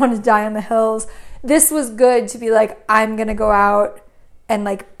feel like I want to die on the hills. This was good to be like, I'm going to go out and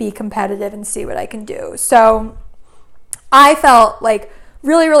like be competitive and see what I can do. So I felt like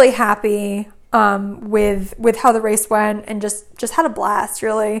really, really happy with how the race went, and just had a blast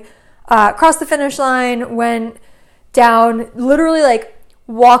really. Crossed the finish line, went down, literally like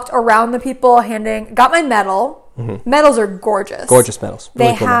walked around the people got my medal. Mm-hmm. Medals are gorgeous. Gorgeous medals.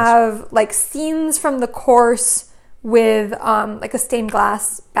 Really cool have medals. Like scenes from the course with like a stained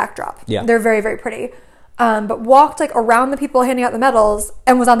glass backdrop. Yeah. They're very, very pretty. But walked like around the people handing out the medals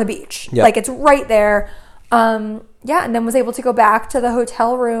and was on the beach. Yep. Like it's right there. And then was able to go back to the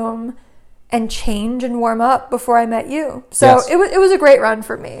hotel room and change and warm up before I met you. So it was a great run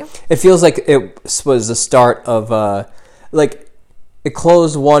for me. It feels like it was the start of like it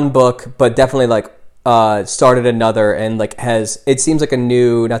closed one book, but definitely like started another, and like it seems like a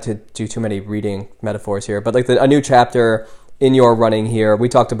new, not to do too many reading metaphors here, but like a new chapter in your running here. We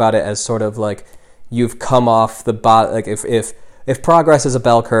talked about it as sort of like you've come off the like if progress is a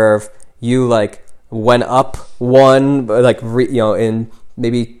bell curve, you like went up one, like in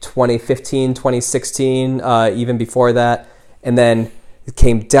maybe 2015, 2016, even before that, and then it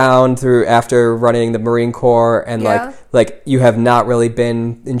came down through after running the Marine Corps, and like you have not really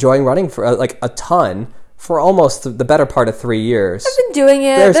been enjoying running for like a ton for almost the better part of 3 years. I've been doing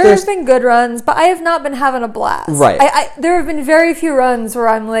it. There's been good runs, but I have not been having a blast. Right. There have been very few runs where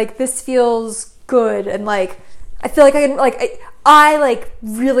I'm like, this feels good, and like I feel like I can like I like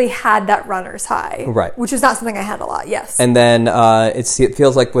really had that runner's high, right? Which is not something I had a lot. Yes. And then it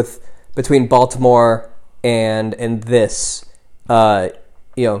feels like between Baltimore and this.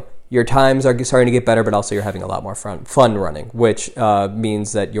 Your times are starting to get better, but also you're having a lot more fun running, which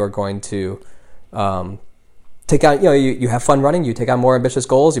means that you're going to take on, you have fun running, you take on more ambitious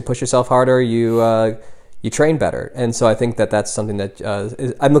goals, you push yourself harder, you train better. And so I think that's something that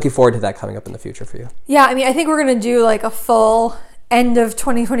I'm looking forward to that coming up in the future for you. Yeah, I mean, I think we're going to do like a full end of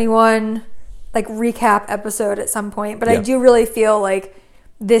 2021 like recap episode at some point, but I do really feel like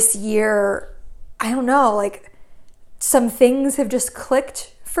this year, I don't know, like some things have just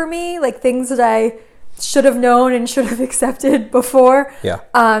clicked for me, like things that I should have known and should have accepted before. Yeah.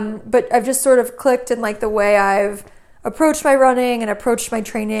 But I've just sort of clicked in like the way I've approached my running and approached my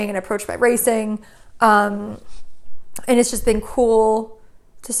training and approached my racing. And it's just been cool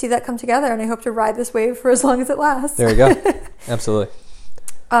to see that come together, and I hope to ride this wave for as long as it lasts. There you go. Absolutely.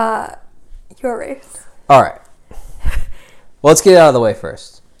 Your race. All right. Well, let's get it out of the way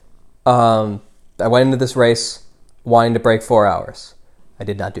first. I went into this race wanting to break 4 hours. I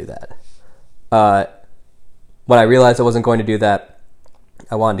did not do that. when I realized I wasn't going to do that,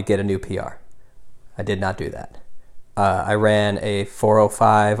 I wanted to get a new PR. I did not do that. I ran a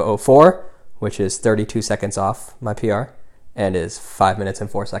 4:05:04, which is 32 seconds off my PR and is 5 minutes and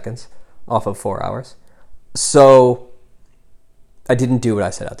 4 seconds off of 4 hours. So I didn't do what I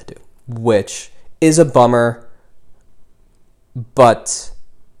set out to do, which is a bummer, but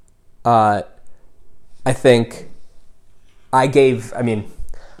I think I gave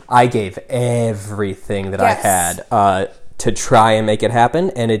everything that I had to try and make it happen,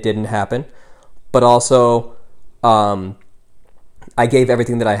 and it didn't happen. But also, I gave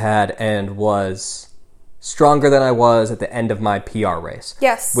everything that I had and was stronger than I was at the end of my PR race.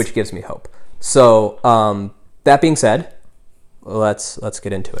 Yes. Which gives me hope. So, that being said, let's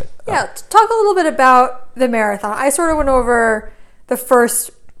get into it. Yeah, talk a little bit about the marathon. I sort of went over the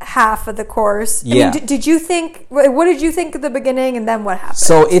first half of the course. I mean, did you think? What did you think at the beginning, and then what happened?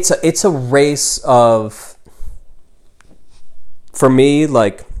 So it's a race of, for me,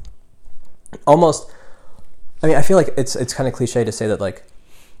 like almost. I mean, I feel like it's kind of cliche to say that, like,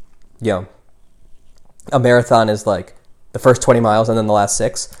 you know, a marathon is like the first 20 miles and then the last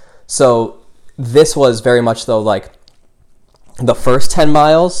 6. So this was very much though like the first 10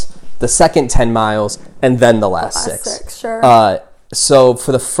 miles, the second 10 miles, and then the last 6. Sure. So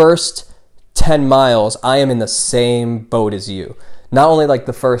for the first 10 miles, I am in the same boat as you. Not only like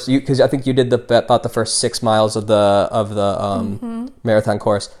the first, because I think you did about the first 6 miles of the marathon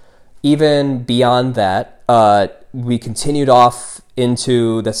course. Even beyond that, we continued off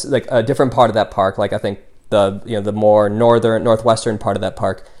into this like a different part of that park. Like I think the more northwestern part of that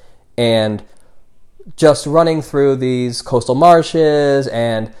park, and just running through these coastal marshes.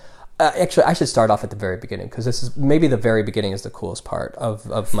 And actually, I should start off at the very beginning, because this is maybe the very beginning is the coolest part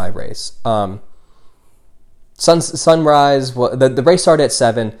of my race. Sunrise. The race started at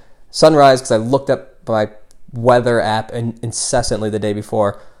 7. Sunrise, because I looked up my weather app incessantly the day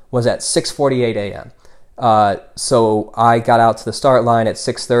before, was at 6:48 a.m. So I got out to the start line at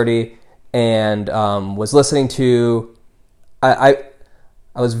 6:30 and was listening to. I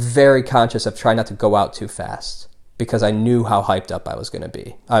was very conscious of trying not to go out too fast, because I knew how hyped up I was going to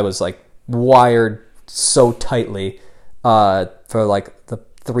be. I was like wired so tightly for like the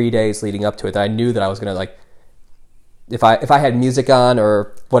 3 days leading up to it that I knew that I was going to, like, if I had music on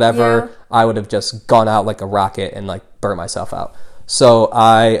or whatever, I would have just gone out like a rocket and like burnt myself out. So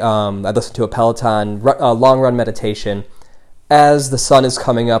I listened to a Peloton long run meditation as the sun is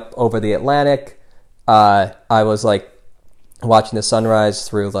coming up over the Atlantic. I was like watching the sunrise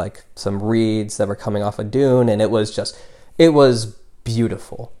through like some reeds that were coming off a dune, and it was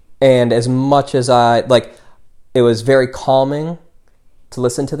beautiful. And as much as it was very calming to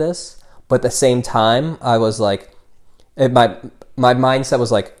listen to this, but at the same time, I was like, my mindset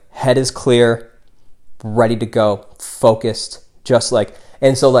was like, head is clear, ready to go, focused. Just like,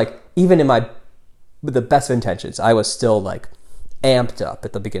 and so like, even in with the best of intentions, I was still like amped up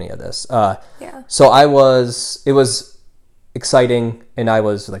at the beginning of this. So it was exciting, and I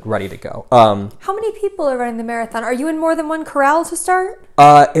was like ready to go. How many people are running the marathon? Are you in more than one corral to start?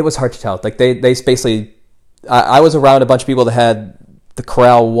 It was hard to tell. Like they basically, I was around a bunch of people that had the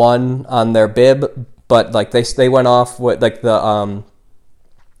Corral 1 on their bib, but like they went off with like the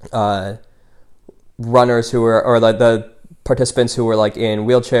runners who were, or like the participants who were like in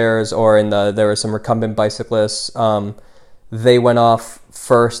wheelchairs, or there were some recumbent bicyclists. They went off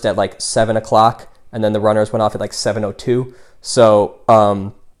first at like 7 o'clock, and then the runners went off at like 7:02. So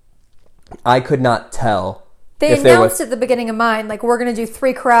I could not tell. They announced at the beginning of mine, like, we're going to do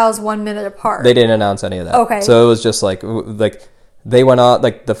 3 corrals 1 minute apart. They didn't announce any of that. Okay. So it was just like they went off,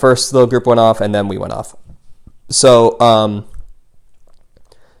 like the first little group went off, and then we went off. So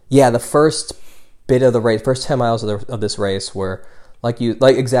the first bit of the race, first 10 miles of this race were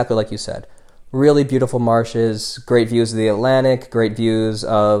exactly like you said, really beautiful marshes, great views of the Atlantic, great views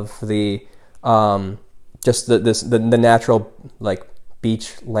of the just the natural like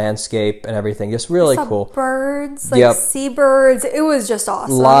beach landscape and everything, just really cool. Birds, like seabirds. It was just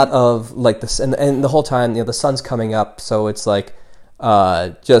awesome. A lot of like this, and the whole time, the sun's coming up, so it's like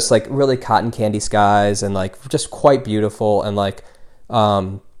just like really cotton candy skies, and like just quite beautiful, and like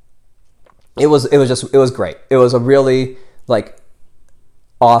it was great. It was a really like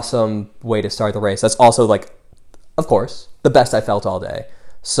awesome way to start the race. That's also like, of course, the best I felt all day.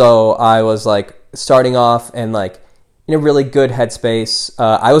 So I was like starting off and like in a really good headspace.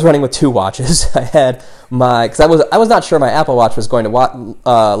 I was running with 2 watches. I had because I was not sure my Apple Watch was going to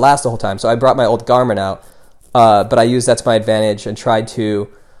last the whole time. So I brought my old Garmin out, but I used that to my advantage and tried to.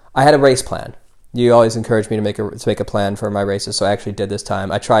 I had a race plan. You always encourage me to make a plan for my races, so I actually did this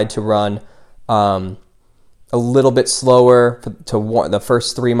time. I tried to run a little bit slower to the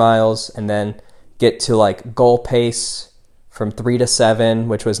first 3 miles, and then get to like goal pace from 3 to 7,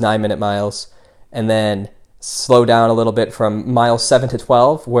 which was 9-minute miles, and then slow down a little bit from miles 7 to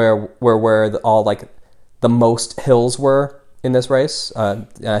 12, where all like the most hills were in this race. And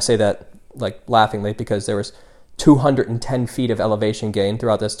I say that like laughingly because there was 210 feet of elevation gain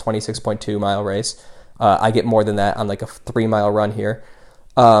throughout this 26.2 mile race. I get more than that on like a 3 mile run here.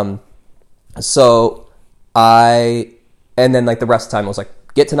 And then like the rest of the time was like,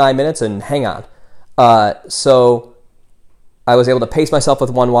 get to 9 minutes and hang on. So I was able to pace myself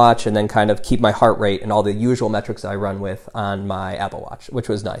with one watch and then kind of keep my heart rate and all the usual metrics that I run with on my Apple Watch, which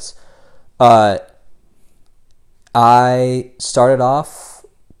was nice. I started off,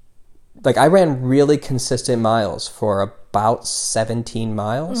 like I ran really consistent miles for about 17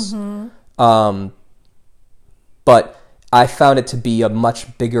 miles. But I found it to be a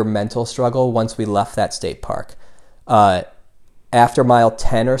much bigger mental struggle once we left that state park. After mile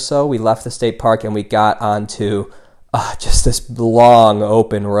 10 or so, we left the state park and we got onto just this long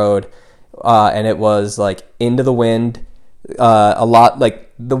open road. And it was like into the wind. A lot,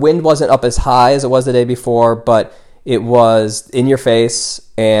 like the wind wasn't up as high as it was the day before, but it was in your face.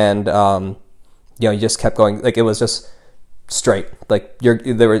 And, you just kept going. Like it was just straight. Like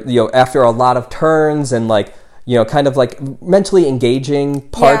there were, after a lot of turns and like, kind of like mentally engaging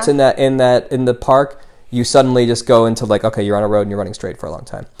parts in the park, you suddenly just go into like, okay, you're on a road and you're running straight for a long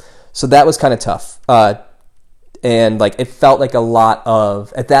time. So that was kind of tough. And like, it felt like a lot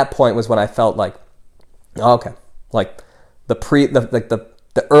of, at that point was when I felt like, oh, okay, like the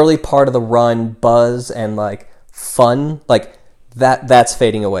early part of the run buzz and like fun, like that's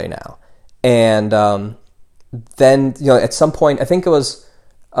fading away now. And, then, at some point, I think it was,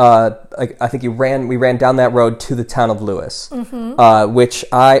 I think we ran down that road to the town of Lewis, which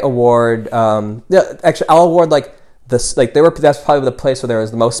I award. Actually, I'll award like this. Like that's probably the place where there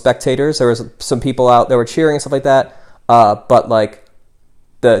was the most spectators. There was some people out that were cheering and stuff like that. But like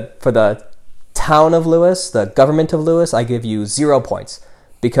for the town of Lewis, the government of Lewis, I give you 0 points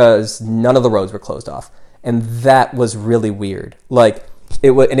because none of the roads were closed off, and that was really weird. Like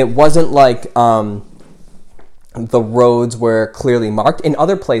it wasn't like the roads were clearly marked. In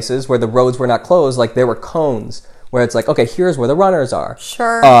other places where the roads were not closed, like there were cones where it's like, okay, here's where the runners are.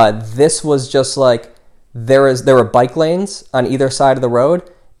 Sure. This was just like there were bike lanes on either side of the road,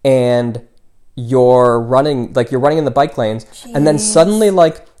 and you're running in the bike lanes. Jeez. And then suddenly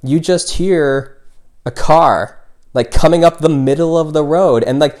like you just hear a car like coming up the middle of the road,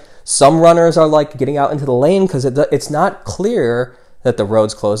 and like some runners are like getting out into the lane because it's not clear that the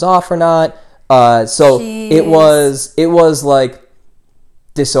road's closed off or not. So Jeez. it was like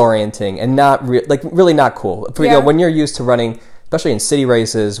disorienting and not really not cool. When you're used to running, especially in city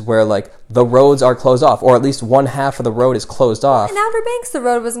races where like the roads are closed off, or at least one half of the road is closed off. In Outer Banks, the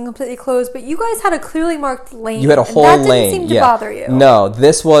road wasn't completely closed, but you guys had a clearly marked lane. You had a whole lane. That didn't seem to bother you. No,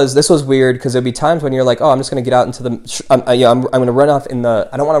 this was weird because there'd be times when you're like, oh, I'm just going to get out into the, I'm going to run off I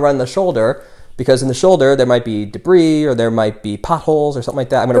don't want to run in the shoulder. Because in the shoulder, there might be debris or there might be potholes or something like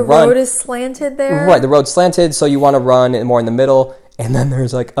that. I'm going to run. The road is slanted there? Right, the road's slanted, so you want to run more in the middle. And then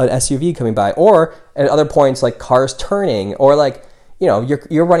there's like an SUV coming by. Or at other points, like cars turning. Or like,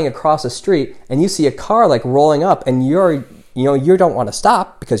 you're running across the street and you see a car like rolling up. And you don't want to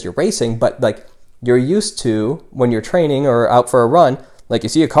stop because you're racing. But like you're used to when you're training or out for a run, like you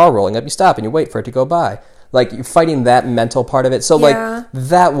see a car rolling up, you stop and you wait for it to go by. Like you're fighting that mental part of it. So like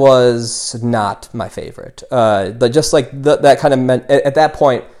that was not my favorite. But just like that kind of at that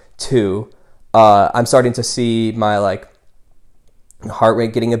point too, I'm starting to see my like heart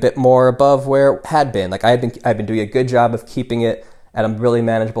rate getting a bit more above where it had been. Like I've been doing a good job of keeping it at a really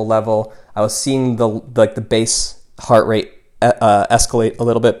manageable level. I was seeing the base heart rate escalate a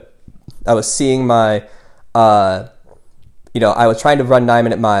little bit. I was seeing my I was trying to run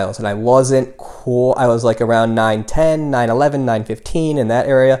 9-minute miles and I wasn't cool. I was like around 9:10, 9:11, 9:15 in that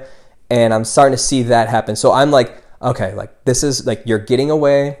area. And I'm starting to see that happen. So I'm like, okay, like this is like you're getting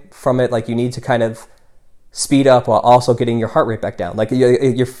away from it. Like you need to kind of speed up while also getting your heart rate back down. Like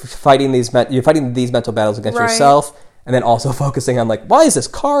you're fighting these mental battles against yourself, and then also focusing on like, why is this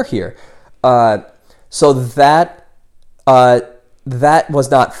car here? So that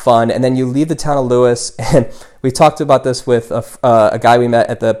was not fun. And then you leave the town of Lewis, and we talked about this with a guy we met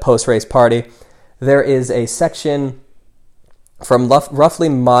at the post-race party. There is a section from roughly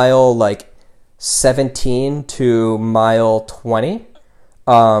mile like 17 to mile 20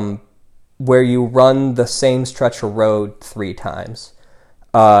 where you run the same stretch of road 3 times.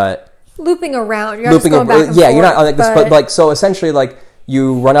 Looping around. You're not just going back and forth, you're not like this, but like so essentially like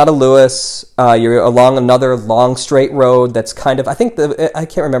you run out of Lewis. You're along another long straight road that's kind of, I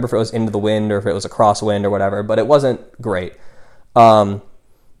can't remember if it was into the wind or if it was a crosswind or whatever, but it wasn't great. And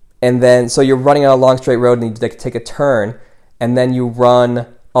then, so you're running on a long straight road and you take a turn, and then you run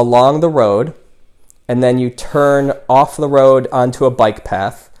along the road, and then you turn off the road onto a bike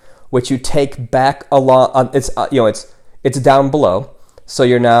path, which you take back along. It's down below, so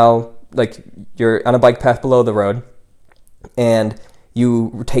you're now like you're on a bike path below the road, and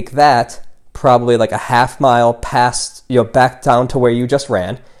you take that probably like a half mile past, back down to where you just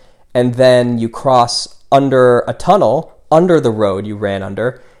ran, and then you cross under a tunnel under the road you ran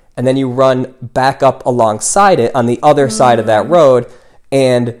under, and then you run back up alongside it on the other side of that road,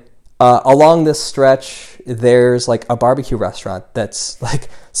 and along this stretch, there's like a barbecue restaurant that's like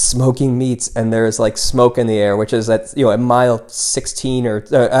smoking meats, and there's like smoke in the air, which is at mile 16 or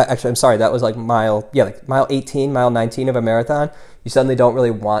actually, I'm sorry, that was like mile 18, mile 19 of a marathon. You suddenly don't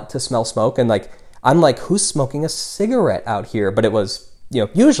really want to smell smoke, and like I'm like, who's smoking a cigarette out here? But it was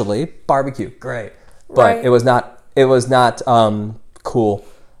usually barbecue, great, but right. It was not cool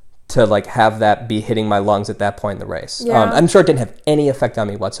to like have that be hitting my lungs at that point in the race. Yeah. I'm sure it didn't have any effect on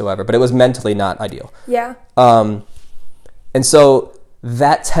me whatsoever, but it was mentally not ideal. Yeah. And so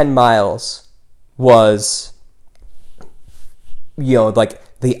that 10 miles was,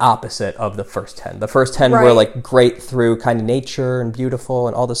 like the opposite of the first 10. The first 10 were like great through kind of nature and beautiful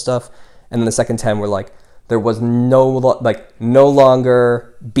and all this stuff. And then the second 10 were like, there was no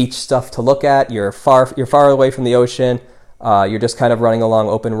longer beach stuff to look at. You're far away from the ocean. You're just kind of running along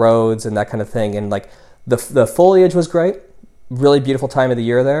open roads and that kind of thing. And like the foliage was great, really beautiful time of the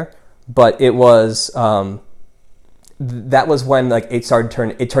year there. But it was, that was when like it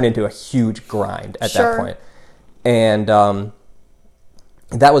turned into a huge grind at that point. And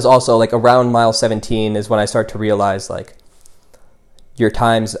that was also like around mile 17 is when I start to realize like your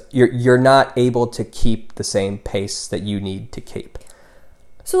times, you're not able to keep the same pace that you need to keep.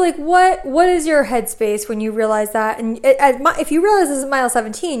 So, like, what is your headspace when you realize that? And if you realize this is mile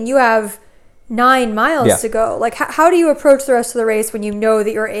 17, you have 9 miles to go. Like, how do you approach the rest of the race when you know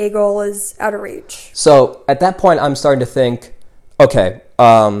that your A goal is out of reach? So, at that point, I'm starting to think, okay,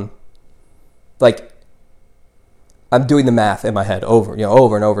 like, I'm doing the math in my head over and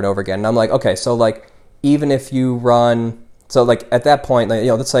over and over again. And I'm like, okay, so, like, even if you run... So, like, at that point, like,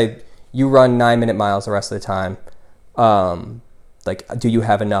 let's say you run 9-minute miles the rest of the time. Like, do you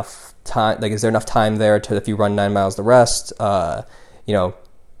have enough time? Like, is there enough time there to, if you run 9 miles the rest, what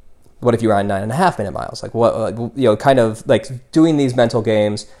if you run 9.5-minute miles? Like, what, kind of like doing these mental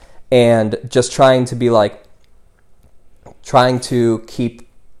games and just trying to keep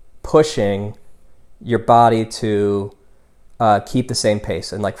pushing your body to keep the same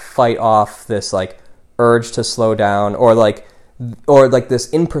pace and like fight off this like urge to slow down or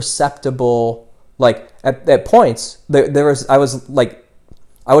this imperceptible. Like at points, I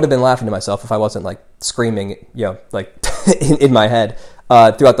would have been laughing to myself if I wasn't like screaming, like in my head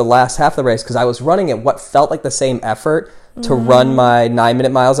throughout the last half of the race because I was running at what felt like the same effort to run my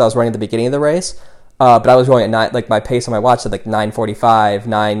 9-minute miles I was running at the beginning of the race, but I was going at like my pace on my watch at like 9:45,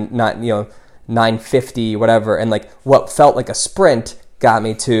 9:50, whatever, and like what felt like a sprint got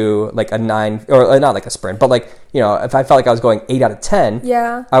me to like a 9, or not like a sprint, but like, if I felt like I was going 8 out of 10,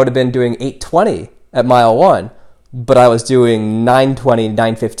 I would have been doing 8:20 at mile 1, but I was doing 9:20,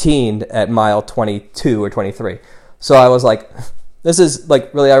 9:15 at mile 22 or 23. So I was like, this is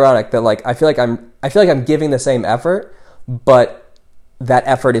like really ironic that like I feel like I'm giving the same effort, but that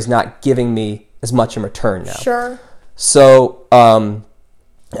effort is not giving me as much in return now. Sure. So I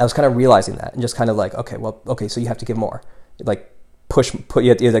was kind of realizing that and just kind of like, okay, so you have to give more. Like you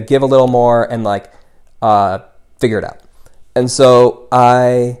have to either give a little more and like figure it out. And so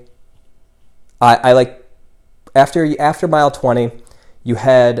I like after mile 20, you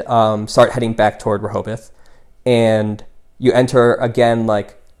start heading back toward Rehoboth, and you enter again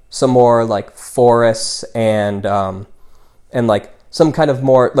like some more like forests and like some kind of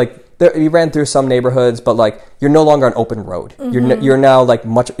more like you ran through some neighborhoods, but like you're no longer on open road. Mm-hmm. You're now like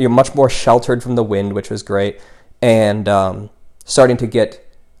you're much more sheltered from the wind, which was great, and starting to get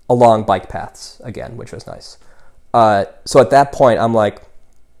along bike paths again, which was nice. So at that point, I'm like,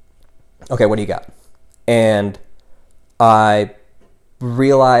 okay, what do you got? And I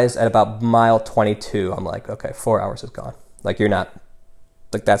realized at about mile 22, I'm like, okay, 4 hours is gone. Like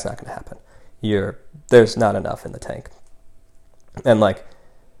that's not going to happen. There's not enough in the tank. And like,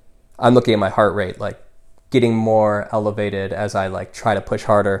 I'm looking at my heart rate, like getting more elevated as I like try to push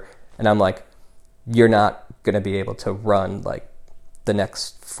harder. And I'm like, you're not going to be able to run like the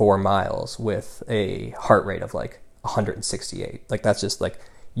next 4 miles with a heart rate of like 168. Like, that's just like,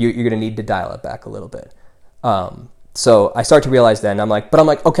 you're going to need to dial it back a little bit. So I start to realize then, I'm like,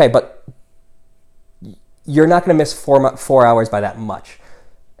 okay, but you're not going to miss 4 hours by that much.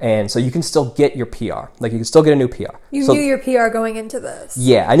 And so you can still get your PR. Like, you can still get a new PR. You knew your PR going into this.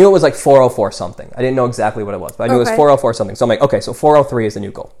 Yeah, I knew it was like 404 something. I didn't know exactly what it was, but I knew it was 404 something. So I'm like, okay, so 403 is the new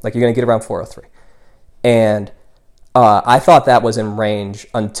goal. Like, you're going to get around 403. And I thought that was in range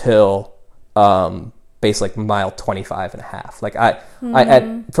until basically like mile 25 and a half. Like,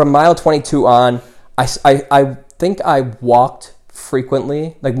 from mile 22 on, I think I walked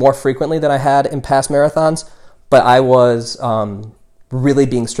frequently, like more frequently than I had in past marathons, but I was really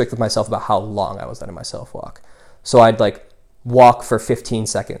being strict with myself about how long I was letting myself walk. So I'd like walk for 15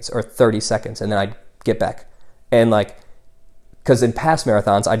 seconds or 30 seconds and then I'd get back. And like, because in past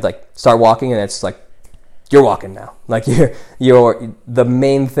marathons, I'd like start walking and it's like, you're walking now. Like, you're the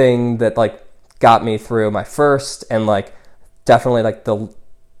main thing that like got me through my first and like definitely like the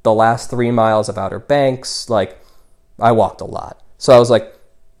last 3 miles of Outer Banks, like I walked a lot. So I was like,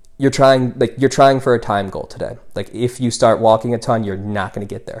 you're trying for a time goal today. Like, if you start walking a ton, you're not going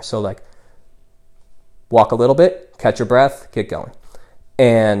to get there. So like, walk a little bit, catch your breath, get going.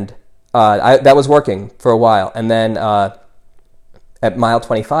 And that was working for a while. And then at mile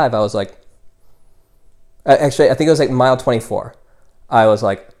 25, I was like, actually, I think it was like mile 24. I was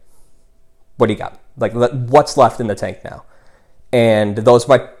like, what do you got? Like, what's left in the tank now? And those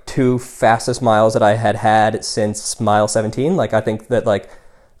were my 2 fastest miles that I had since mile 17. Like, I think that like,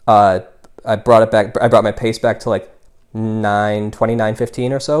 I brought my pace back to like 9:20,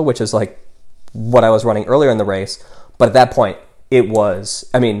 9:15 or so, which is like what I was running earlier in the race. But at that point, it was,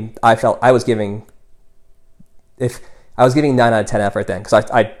 I mean, I felt I was giving 9 out of 10 effort then, because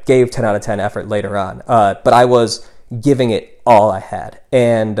I gave 10 out of 10 effort later on. But I was giving it all I had.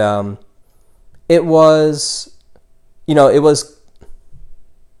 And it was, it was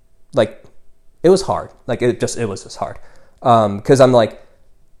like, it was hard. Like, it was just hard. Because I'm like,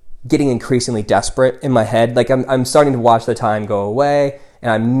 getting increasingly desperate in my head. Like, I'm starting to watch the time go away, and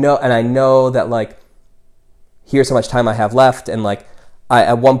I know that like, here's how much time I have left. And like,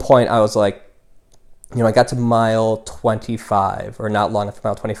 at one point I was like, I got to mile 25 or not long after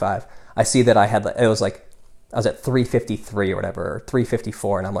mile 25. I see that I was at 3:53 or whatever, or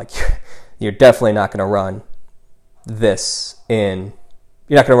 3:54. And I'm like, you're definitely not going to run this in,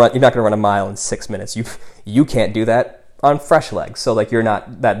 you're not going to run a mile in 6 minutes. You can't do that on fresh legs. So like, you're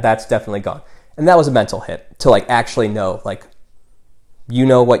not, that's definitely gone. And that was a mental hit to like actually know, like,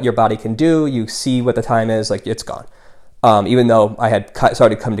 what your body can do. You see what the time is, like, it's gone. Even though I had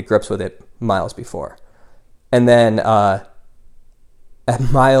started to come to grips with it miles before. And then at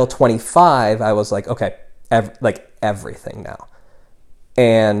mile 25, I was like, okay, everything now.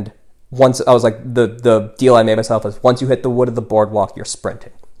 And once I was like, the deal I made myself is once you hit the wood of the boardwalk, you're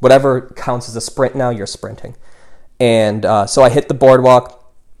sprinting. Whatever counts as a sprint now, you're sprinting. And so I hit the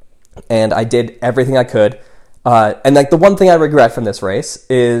boardwalk, and I did everything I could. And like, the one thing I regret from this race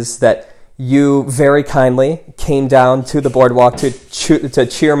is that you very kindly came down to the boardwalk to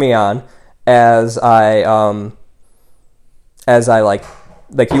cheer me on as I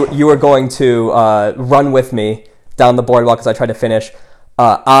you were going to run with me down the boardwalk as I tried to finish.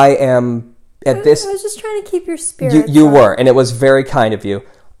 I was just trying to keep your spirits. You were, and it was very kind of you.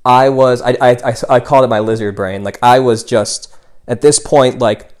 I called it my lizard brain. Like, I was just, at this point,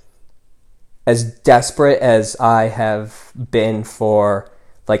 like, as desperate as I have been for,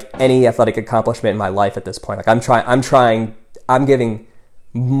 like, any athletic accomplishment in my life at this point. Like, I'm giving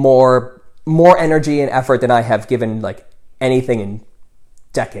more energy and effort than I have given, like, anything in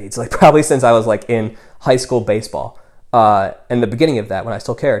decades. Like, probably since I was, like, in high school baseball. And the beginning of that, when I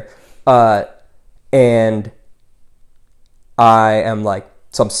still cared. And I am, like,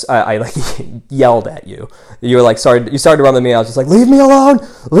 I like yelled at you. You were like, you started to run with me. I was just like, leave me alone.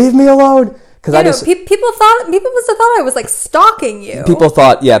 Because people must have thought I was like stalking you. People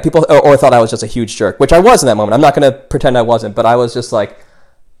thought, or thought I was just a huge jerk, which I was in that moment. I'm not going to pretend I wasn't, but I was just like,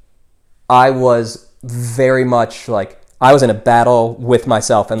 I was very much like, I was in a battle with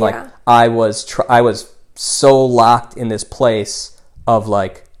myself, and like, I was so locked in this place of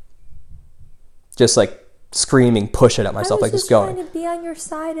like, just like, screaming, push it at myself, like just going. I was just trying to be on your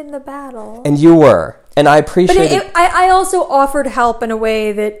side in the battle. And you were. And I appreciate it. I also offered help in a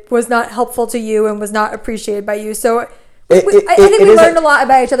way that was not helpful to you and was not appreciated by you. So I think we learned a lot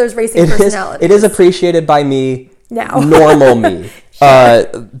about each other's racing personalities. It is appreciated by me now. Normal me.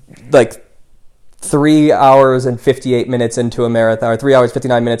 Like 3 hours and 58 minutes into a marathon, or 3 hours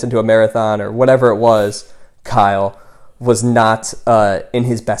 59 minutes into a marathon, or whatever it was, Kyle was not in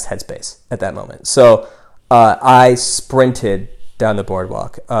his best headspace at that moment. So I sprinted down the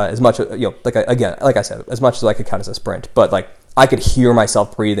boardwalk as much, like I said, as much as I could count as a sprint. But like I could hear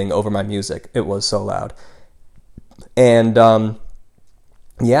myself breathing over my music. It was so loud, and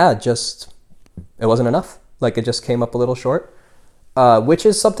just it wasn't enough. Like it just came up a little short, which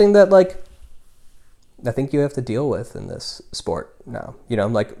is something that like I think you have to deal with in this sport now.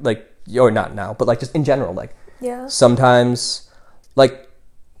 Or not now, but like just in general, like sometimes, like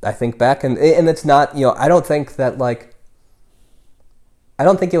I think back and it's not, I don't think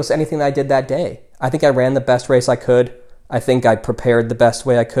it was anything that I did that day. I think I ran the best race I could. I think I prepared the best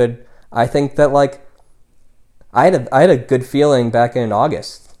way I could. I think that like I had a good feeling back in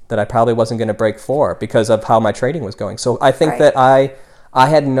August that I probably wasn't going to break 4 because of how my training was going. So I think that I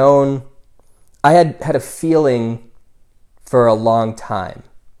had known, I had a feeling for a long time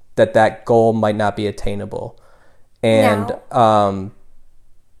that goal might not be attainable. And it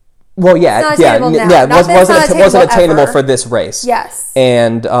wasn't attainable for this race. Yes.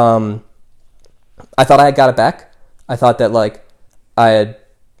 And I thought I had got it back. I thought that like I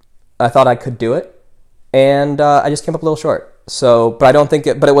thought I could do it, and I just came up a little short. So, but I don't think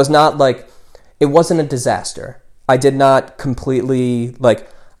it was not like, it wasn't a disaster. I did not completely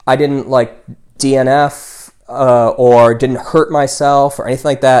I didn't DNF or didn't hurt myself or anything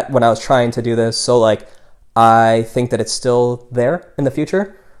like that when I was trying to do this. So like I think that it's still there in the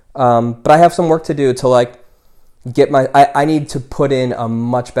future. But I have some work to do to like get I need to put in a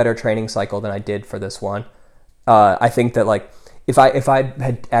much better training cycle than I did for this one. I think that like if I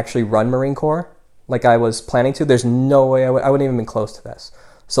had actually run Marine Corps like I was planning to, there's no way I wouldn't even been close to this.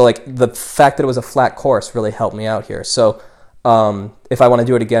 So like the fact that it was a flat course really helped me out here. So if I want to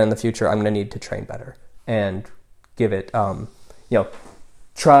do it again in the future, I'm going to need to train better and give it,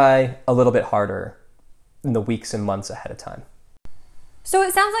 try a little bit harder in the weeks and months ahead of time. So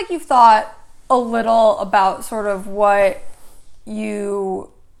it sounds like you've thought a little about sort of what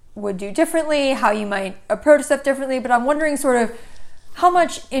you would do differently, how you might approach stuff differently, but I'm wondering sort of how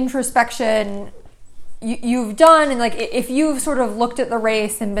much introspection you've done, and like if you've sort of looked at the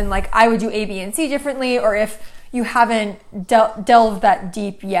race and been like, I would do A, B, and C differently, or if you haven't delved that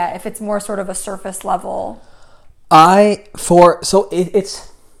deep yet, if it's more sort of a surface level. I'm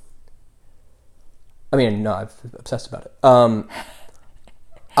obsessed about it.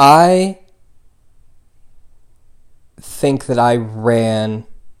 I think that I ran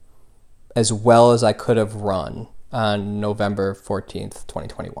as well as I could have run on November 14th,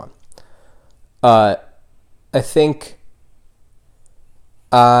 2021. I think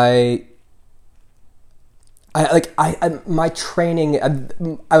my training,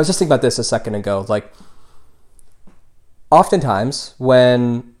 I was just thinking about this a second ago, like oftentimes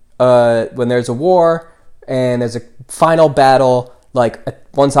when there's a war and there's a final battle, like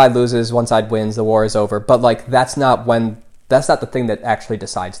one side loses, one side wins, the war is over. But like that's not the thing that actually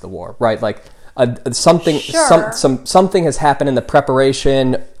decides the war, right? Like something has happened in the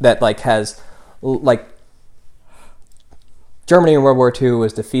preparation that like has like Germany in World War II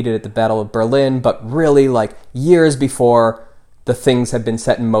was defeated at the Battle of Berlin, but really like years before the things had been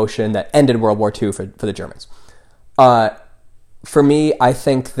set in motion that ended World War II for the Germans. For me, I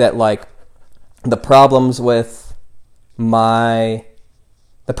think that like the problems with the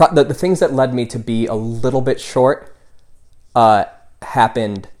things that led me to be a little bit short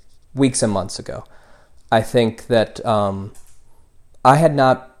happened weeks and months ago. I think that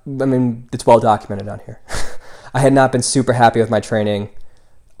it's well documented on here. I had not been super happy with my training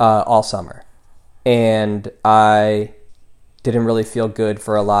all summer, and I didn't really feel good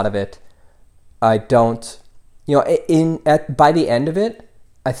for a lot of it. I don't, by the end of it,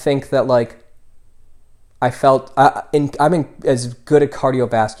 I think that like I felt I'm in as good a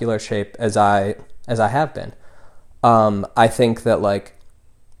cardiovascular shape as I have been. I think that like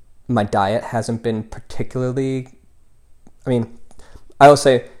my diet hasn't been particularly. I will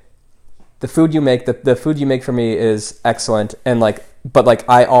say the food you make for me is excellent, and like, but like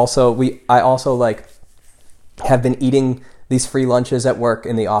I also like have been eating these free lunches at work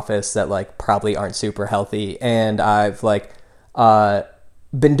in the office that like probably aren't super healthy, and I've like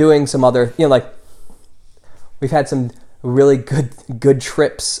been doing some other, like we've had some really good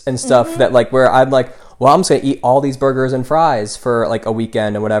trips and stuff that like where I'm like, well, I'm just gonna eat all these burgers and fries for like a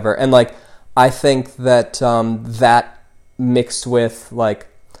weekend and whatever, and like I think that that mixed with like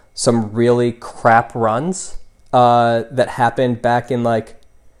some really crap runs that happened back in like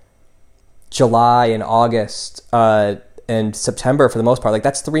July and August and September for the most part. Like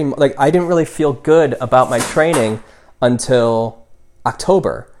that's I didn't really feel good about my training until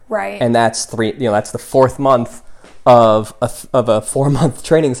October. Right. And that's that's the fourth month of a 4-month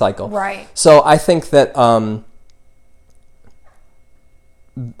training cycle. Right. So I think that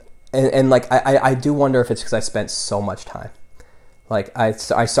and like I do wonder if it's because I spent so much time. Like I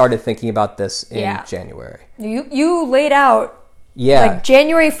started thinking about this in January. You laid out. Yeah. Like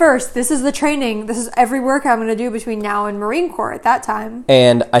January 1st, this is the training. This is every workout I'm going to do between now and Marine Corps at that time.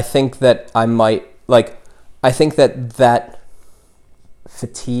 And I think that I think that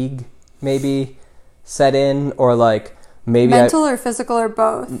fatigue maybe set in, or like maybe mental or physical or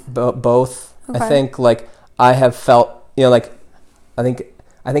both? Both. Okay. I think like I have felt, like I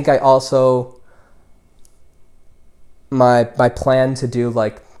think I also my plan to do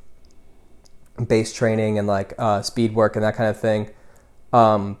like base training and like speed work and that kind of thing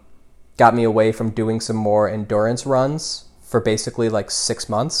got me away from doing some more endurance runs for basically like 6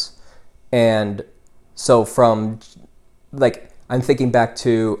 months. And so from like I'm thinking back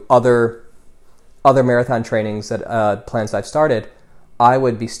to other marathon trainings that plans I've started, I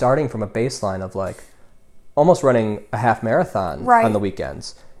would be starting from a baseline of like almost running a half marathon on the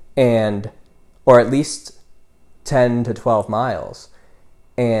weekends, or at least 10 to 12 miles.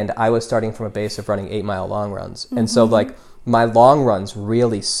 And I was starting from a base of running 8-mile long runs. Mm-hmm. And so like my long runs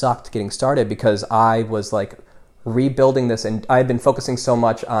really sucked getting started because I was like rebuilding this, and I had been focusing so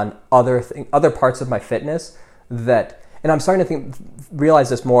much on other parts of my fitness that, and I'm starting to realize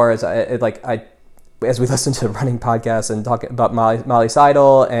this more as as we listen to running podcasts and talk about Molly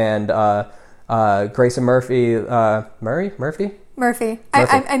Seidel and Grayson Murphy. Murphy.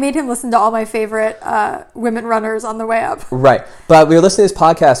 I made him listen to all my favorite women runners on the way up. Right. But we were listening to this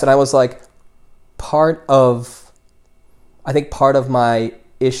podcast, and I was like, part of my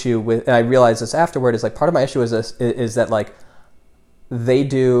issue with, and I realized this afterward, is like part of my issue is that like they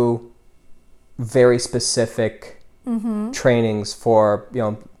do very specific trainings for,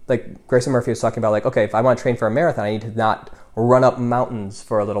 like Grayson Murphy was talking about, like, okay, if I want to train for a marathon, I need to not run up mountains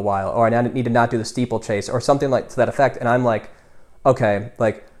for a little while, or I need to not do the steeplechase or something like to that effect. And I'm like, okay,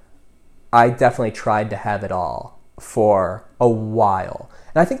 like I definitely tried to have it all for a while.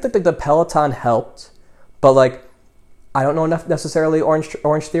 And I think that the Peloton helped, but like I don't know enough necessarily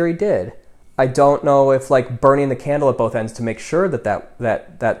Orange Theory did. I don't know if like burning the candle at both ends to make sure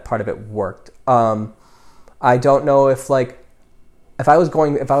that part of it worked. I don't know if like if I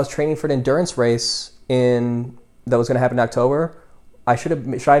was training for an endurance race that was going to happen in October, should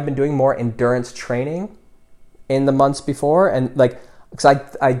I have been doing more endurance training in the months before? And like, because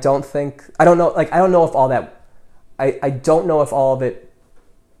I don't know if all that, I don't know if all of it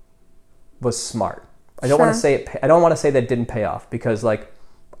was smart. I don't want to say it. I don't want to say that it didn't pay off, because like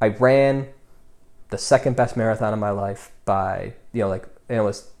I ran the second best marathon of my life by, and it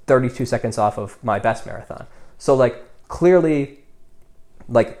was 32 seconds off of my best marathon. So like clearly,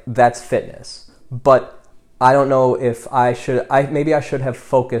 like that's fitness. But I don't know if maybe I should have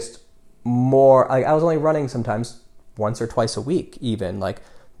focused more. Like I was only running sometimes once or twice a week, even like,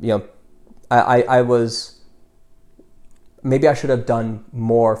 I was, maybe I should have done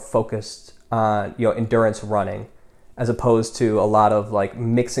more focused on, endurance running, as opposed to a lot of like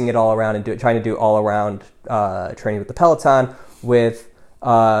mixing it all around and trying to do all around training with the Peloton, with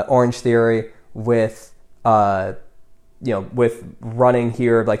Orange Theory, with with running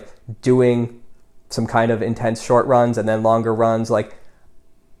here, like doing some kind of intense short runs and then longer runs. Like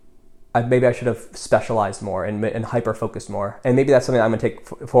maybe I should have specialized more and hyper focused more. And maybe that's something I'm gonna take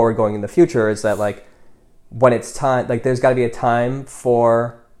forward going in the future, is that like when it's time, like there's got to be a time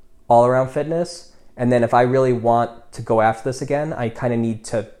for all around fitness. And then if I really want to go after this again, I kind of need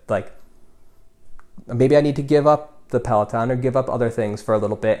to like, maybe I need to give up the Peloton or give up other things for a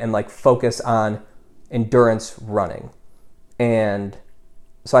little bit and like focus on endurance running. And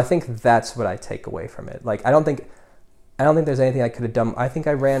so I think that's what I take away from it. Like, I don't think there's anything I could have done. I think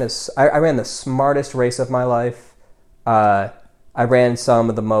I ran the smartest race of my life. I ran some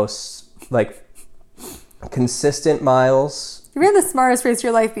of the most like consistent miles. You ran the smartest race of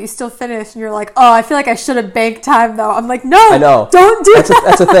your life, but you still finished, and you're like, oh, I feel like I should have banked time though. I'm like, no, I know. Don't do that.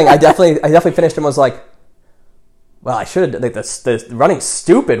 That's the thing. I definitely finished and was like, well, I should have, like the running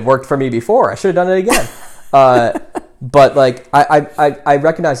stupid worked for me before. I should have done it again. But like I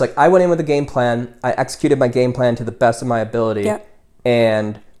recognize, like I went in with a game plan. I executed my game plan to the best of my ability. Yep.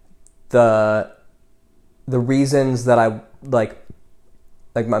 And the reasons that I like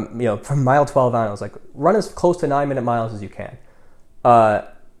my, from mile 12 on, I was like, run as close to 9-minute miles as you can.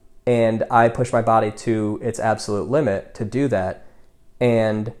 And I pushed my body to its absolute limit to do that.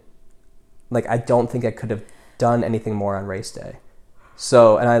 And like, I don't think I could have done anything more on race day.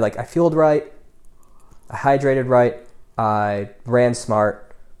 So, and I fueled right. I hydrated right. I ran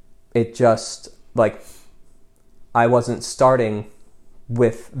smart. It just like, I wasn't starting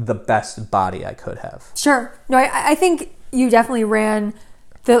with the best body I could have. Sure. No, I think you definitely ran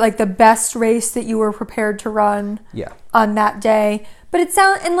the best race that you were prepared to run on that day. But it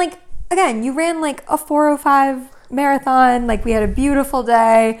sounds, and like, again, you ran like a 4:05 marathon. Like, we had a beautiful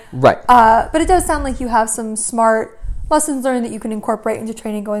day. Right. But it does sound like you have some smart lessons learned that you can incorporate into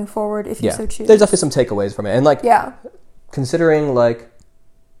training going forward if you so choose. There's definitely some takeaways from it. And like, considering like,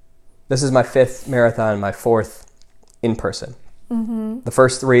 this is my 5th marathon, my 4th in person. Mm-hmm. The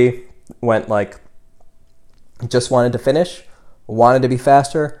first 3 went like, just wanted to finish, wanted to be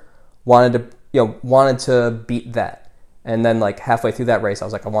faster, wanted to beat that. And then like halfway through that race, I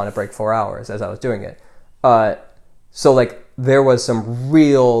was like, I want to break 4 hours as I was doing it. So like there was some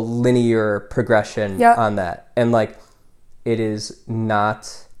real linear progression on that. And like, it is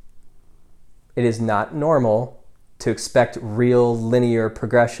not normal to expect real linear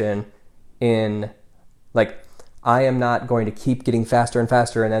progression in like, I am not going to keep getting faster and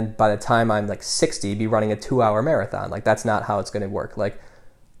faster, and then by the time I'm like 60, be running a 2-hour marathon. Like, that's not how it's going to work. Like,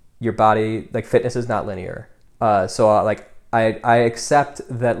 your body, like, fitness is not linear. So like, I accept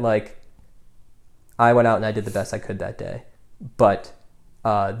that like, I went out and I did the best I could that day, but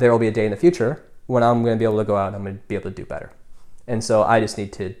there will be a day in the future when I'm going to be able to go out and I'm going to be able to do better. And so I just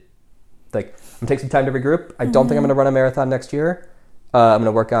need to like, I'm going to take some time to regroup. I don't think I'm going to run a marathon next year. I'm going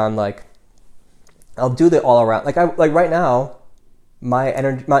to work on like, I'll do the all around. Like right now, my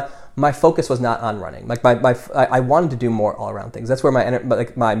energy, my focus was not on running. Like I wanted to do more all around things. That's where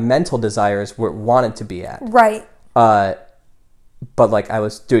my mental desires wanted to be at. Right. But like I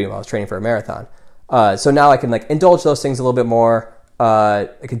was doing while I was training for a marathon. So now I can like indulge those things a little bit more. I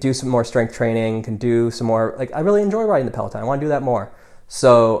could do some more strength training. Can do some more. Like, I really enjoy riding the Peloton. I want to do that more.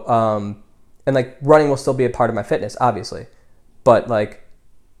 So and like running will still be a part of my fitness, obviously. But like,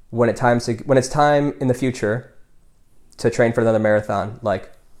 when it's time in the future to train for another marathon, like,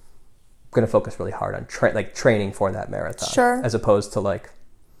 I'm going to focus really hard on training for that marathon. Sure. As opposed to like,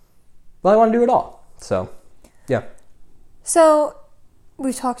 well, I want to do it all. So, yeah. So,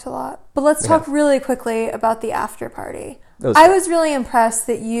 we've talked a lot, but let's talk really quickly about the after party. I was really impressed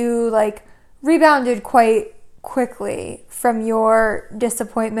that you like rebounded quite quickly from your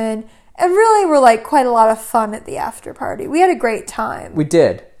disappointment and really were like quite a lot of fun at the after party. We had a great time. We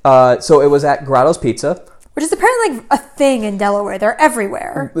did. So it was at Grotto's Pizza, which is apparently like a thing in Delaware. They're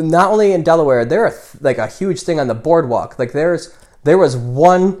everywhere. Not only in Delaware, they're like a huge thing on the boardwalk. Like there was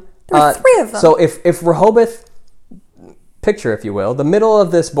one. There were 3 of them. So if Rehoboth, picture if you will, the middle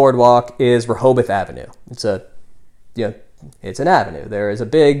of this boardwalk is Rehoboth Avenue. It's it's an avenue. There is a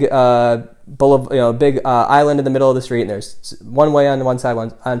big big island in the middle of the street, and there's one way on one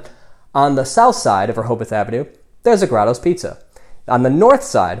side. On the south side of Rehoboth Avenue, there's a Grotto's Pizza. On the north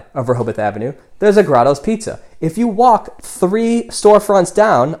side of Rehoboth Avenue, there's a Grotto's Pizza. If you walk 3 storefronts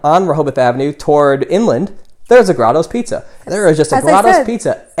down on Rehoboth Avenue toward inland, there's a Grotto's Pizza. There is just a Grotto's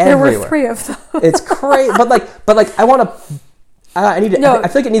Pizza everywhere. There were 3 of them. It's crazy, but like I want to. I feel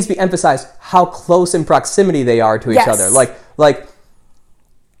like it needs to be emphasized how close in proximity they are to each other. Like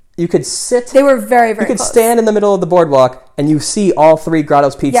you could sit. They were very, very. You could close. stand in the middle of the boardwalk and you see all 3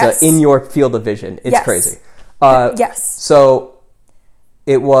 Grotto's Pizza in your field of vision. It's crazy. Yes. So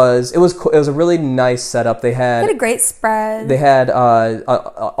it was a really nice setup. They had a great spread. They had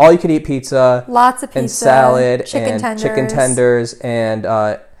all you could eat pizza, lots of pizza, and salad, chicken tenders,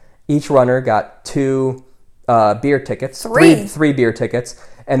 and each runner got 2 beer tickets, 3 beer tickets,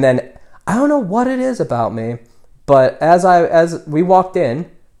 and then I don't know what it is about me, but as we walked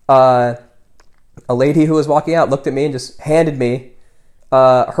in, a lady who was walking out looked at me and just handed me 2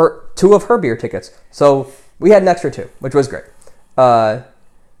 of her beer tickets. So we had an extra 2, which was great. They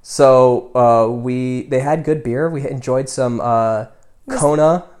had good beer. We enjoyed some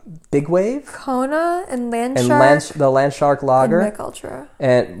Kona Big Wave. Kona and Landshark. The Landshark Lager. And Mich Ultra.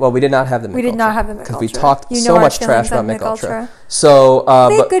 And, well, we did not have the Mich Ultra. We did not have the Mich Ultra. Because we talked so much trash about Mich Ultra. So,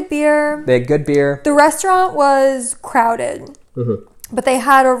 they had good beer. They had good beer. The restaurant was crowded. Mm-hmm. But they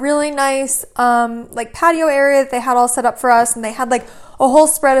had a really nice patio area that they had all set up for us. And they had like a whole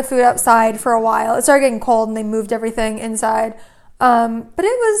spread of food outside for a while. It started getting cold and they moved everything inside. But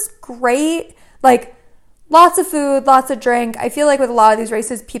it was great. Like, lots of food, lots of drink. I feel like with a lot of these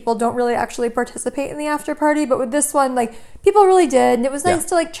races, people don't really actually participate in the after party. But with this one, like, people really did. And it was nice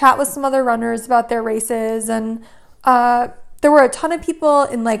to like chat with some other runners about their races. And there were a ton of people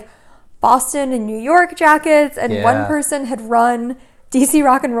in like Boston and New York jackets. And one person had run DC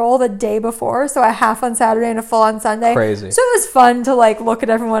Rock and Roll the day before, so a half on Saturday and a full on Sunday. Crazy. So it was fun to like look at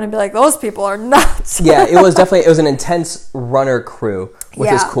everyone and be like, those people are nuts. Yeah, it was an intense runner crew,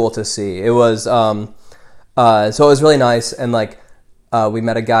 which is cool to see. It was So it was really nice, and like we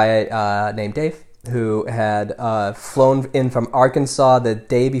met a guy named Dave who had flown in from Arkansas the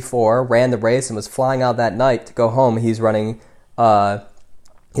day before, ran the race, and was flying out that night to go home. He's running.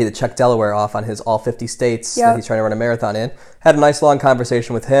 He had to check Delaware off on his all 50 states that he's trying to run a marathon in. Had a nice long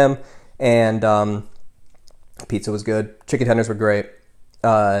conversation with him, and pizza was good. Chicken tenders were great.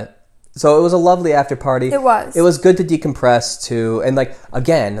 So it was a lovely after party. It was. It was good to decompress too, and like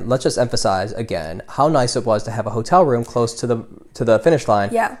again, let's just emphasize again how nice it was to have a hotel room close to the finish line.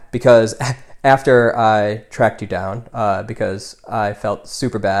 Yeah. Because after I tracked you down, because I felt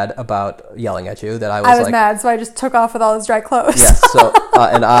super bad about yelling at you, that I was like, mad, so I just took off with all his dry clothes. Yes. So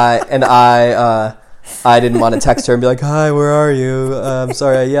I didn't want to text her and be like, "Hi, where are you? I'm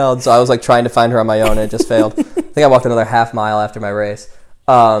sorry I yelled." So I was like trying to find her on my own, and it just failed. I think I walked another half mile after my race.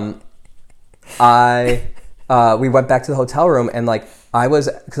 We went back to the hotel room, and like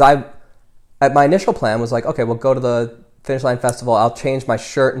my initial plan was like, okay, we'll go to the Finish Line Festival. I'll change my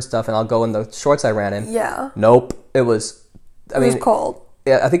shirt and stuff, and I'll go in the shorts I ran in. Yeah. Nope. It was cold.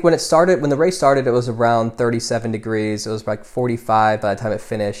 Yeah, I think when the race started, it was around 37 degrees. It was like 45 by the time it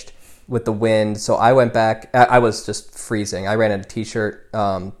finished with the wind. So I went back. I was just freezing. I ran in a t-shirt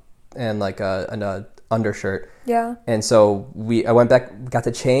and like an undershirt. Yeah. And so I went back, got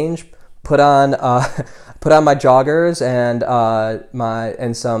to change, put on my joggers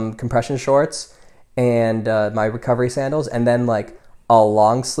and some compression shorts and my recovery sandals, and then like a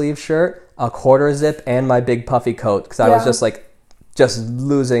long sleeve shirt, a quarter zip, and my big puffy coat, because I was just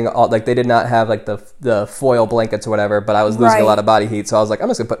losing all, like they did not have like the foil blankets or whatever, but I was losing a lot of body heat, so I was like, I'm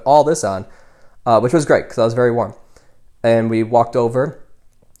just gonna put all this on, which was great because I was very warm. And we walked over.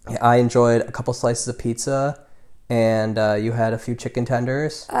 I enjoyed a couple slices of pizza, and you had a few chicken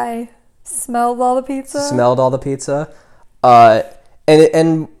tenders. I smelled all the pizza.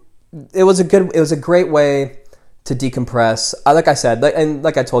 And it was a great way to decompress. Like I said,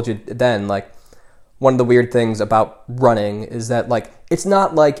 like I told you then, like one of the weird things about running is that like it's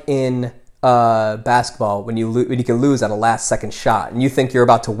not like in basketball when you can lose on a last second shot and you think you're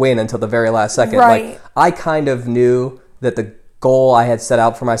about to win until the very last second. Right. Like I kind of knew that the goal I had set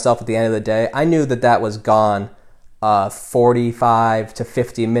out for myself at the end of the day, I knew that was gone 45 to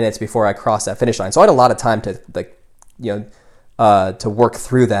 50 minutes before I crossed that finish line. So I had a lot of time to to work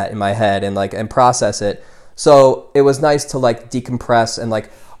through that in my head and process it. So it was nice to like decompress, and like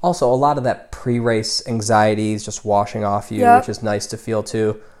also a lot of that pre-race anxiety is just washing off you, which is nice to feel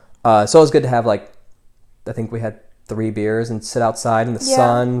too. So it was good to have like, I think we had 3 beers and sit outside in the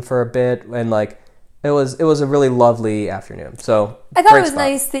sun for a bit, and like it was a really lovely afternoon. So I thought it was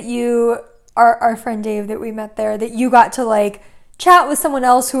nice that you, our friend Dave that we met there, that you got to like chat with someone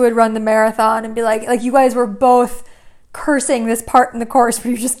else who had run the marathon and be like you guys were both cursing this part in the course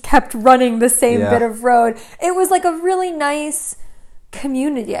where you just kept running the same bit of road. It was like a really nice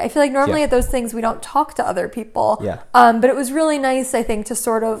community. I feel like normally at those things we don't talk to other people. Yeah. But it was really nice, I think, to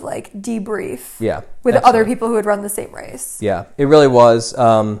sort of like debrief with other people who had run the same race. Yeah, it really was.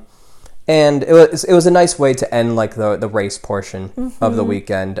 And it was a nice way to end like the race portion of the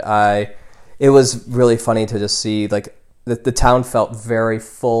weekend. It was really funny to just see like the town felt very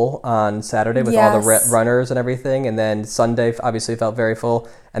full on Saturday with all the runners and everything, and then Sunday obviously felt very full,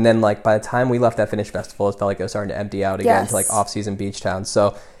 and then like by the time we left that Finish Festival, it felt like it was starting to empty out again to like off-season beach towns.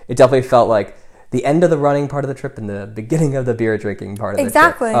 So it definitely felt like the end of the running part of the trip and the beginning of the beer drinking part of the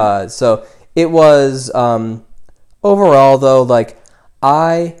trip. So it was overall though, like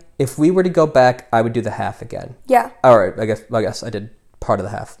if we were to go back, I would do the half again. Yeah. All right. I guess I did part of the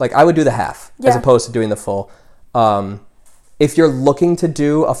half. Like I would do the half as opposed to doing the full. If you're looking to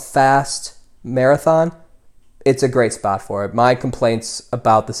do a fast marathon, it's a great spot for it. My complaints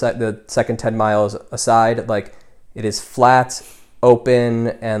about the second 10 miles aside, like it is flat, open,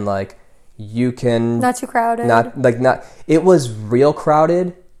 and like you can not too crowded. It was real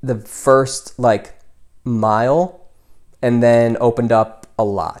crowded the first like mile, and then opened up a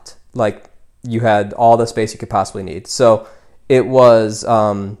lot. Like you had all the space you could possibly need. So it was,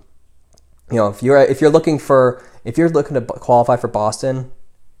 if you're looking to qualify for Boston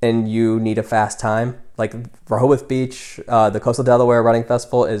and you need a fast time, like Rehoboth Beach, the Coastal Delaware Running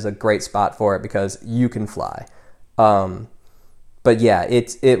Festival is a great spot for it because you can fly. But yeah,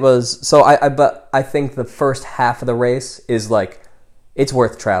 it was, so I think the first half of the race is like, it's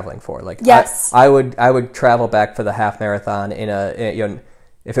worth traveling for. Like, I would travel back for the half marathon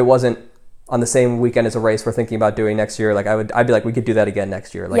if it wasn't on the same weekend as a race we're thinking about doing next year. Like I'd be like, we could do that again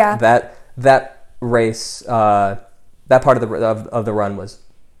next year. Like that race, that part of the run was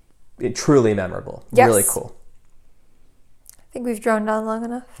truly memorable. Yes. Really cool. I think we've droned on long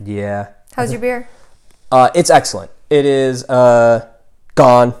enough. Yeah. How's your beer? It's excellent. It is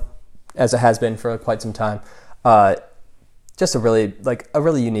gone, as it has been for quite some time. Just a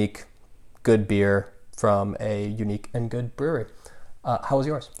really unique, good beer from a unique and good brewery. How was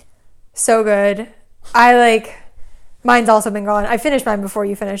yours? So good. Mine's also been gone. I finished mine before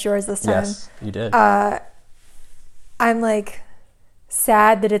you finished yours this time. Yes, you did. I'm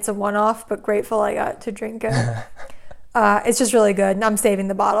sad that it's a one-off, but grateful I got to drink it. It's just really good, and I'm saving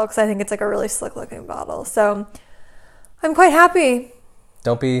the bottle because I think it's a really slick-looking bottle. So I'm quite happy.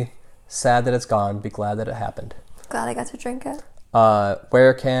 Don't be sad that it's gone. Be glad that it happened. Glad I got to drink it.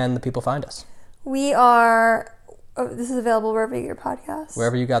 Where can the people find us? We are... Oh, this is available wherever you get your podcasts.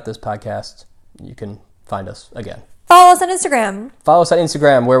 Wherever you got this podcast, you can find us again. Follow us on Instagram. Follow us on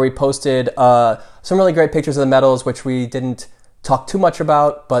Instagram, where we posted some really great pictures of the medals, which we didn't talk too much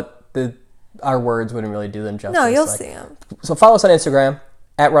about, but our words wouldn't really do them justice. No, you'll see them. So follow us on Instagram,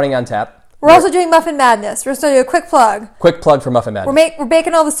 @RunningOnTap. We're also doing Muffin Madness. We're just going to do a quick plug. Quick plug for Muffin Madness. We're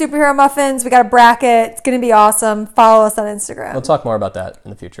baking all the superhero muffins. We got a bracket. It's going to be awesome. Follow us on Instagram. We'll talk more about that in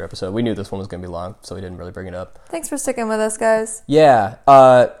the future episode. We knew this one was going to be long, so we didn't really bring it up. Thanks for sticking with us, guys. Yeah.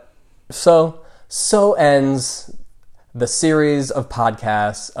 So ends the series of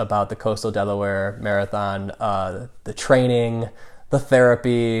podcasts about the Coastal Delaware Marathon, the training, the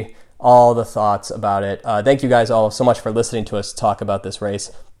therapy, all the thoughts about it. Thank you guys all so much for listening to us talk about this race.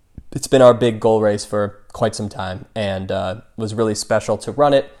 It's been our big goal race for quite some time, and was really special to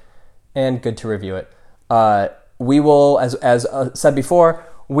run it and good to review it. We will, as said before,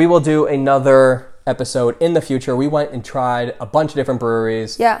 we will do another episode in the future. We went and tried a bunch of different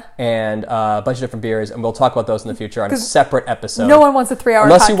breweries, and a bunch of different beers, and we'll talk about those in the future on a separate episode. No one wants a 3-hour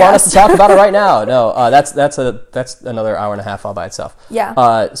unless podcast. you want us to talk about it right now. No, that's another hour and a half all by itself.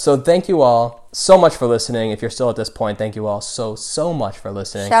 Yeah. So thank you all so much for listening. If you're still at this point, thank you all so much for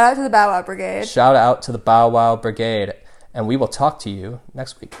listening. Shout out to the Bow Wow Brigade. Shout out to the Bow Wow Brigade, and we will talk to you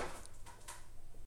next week.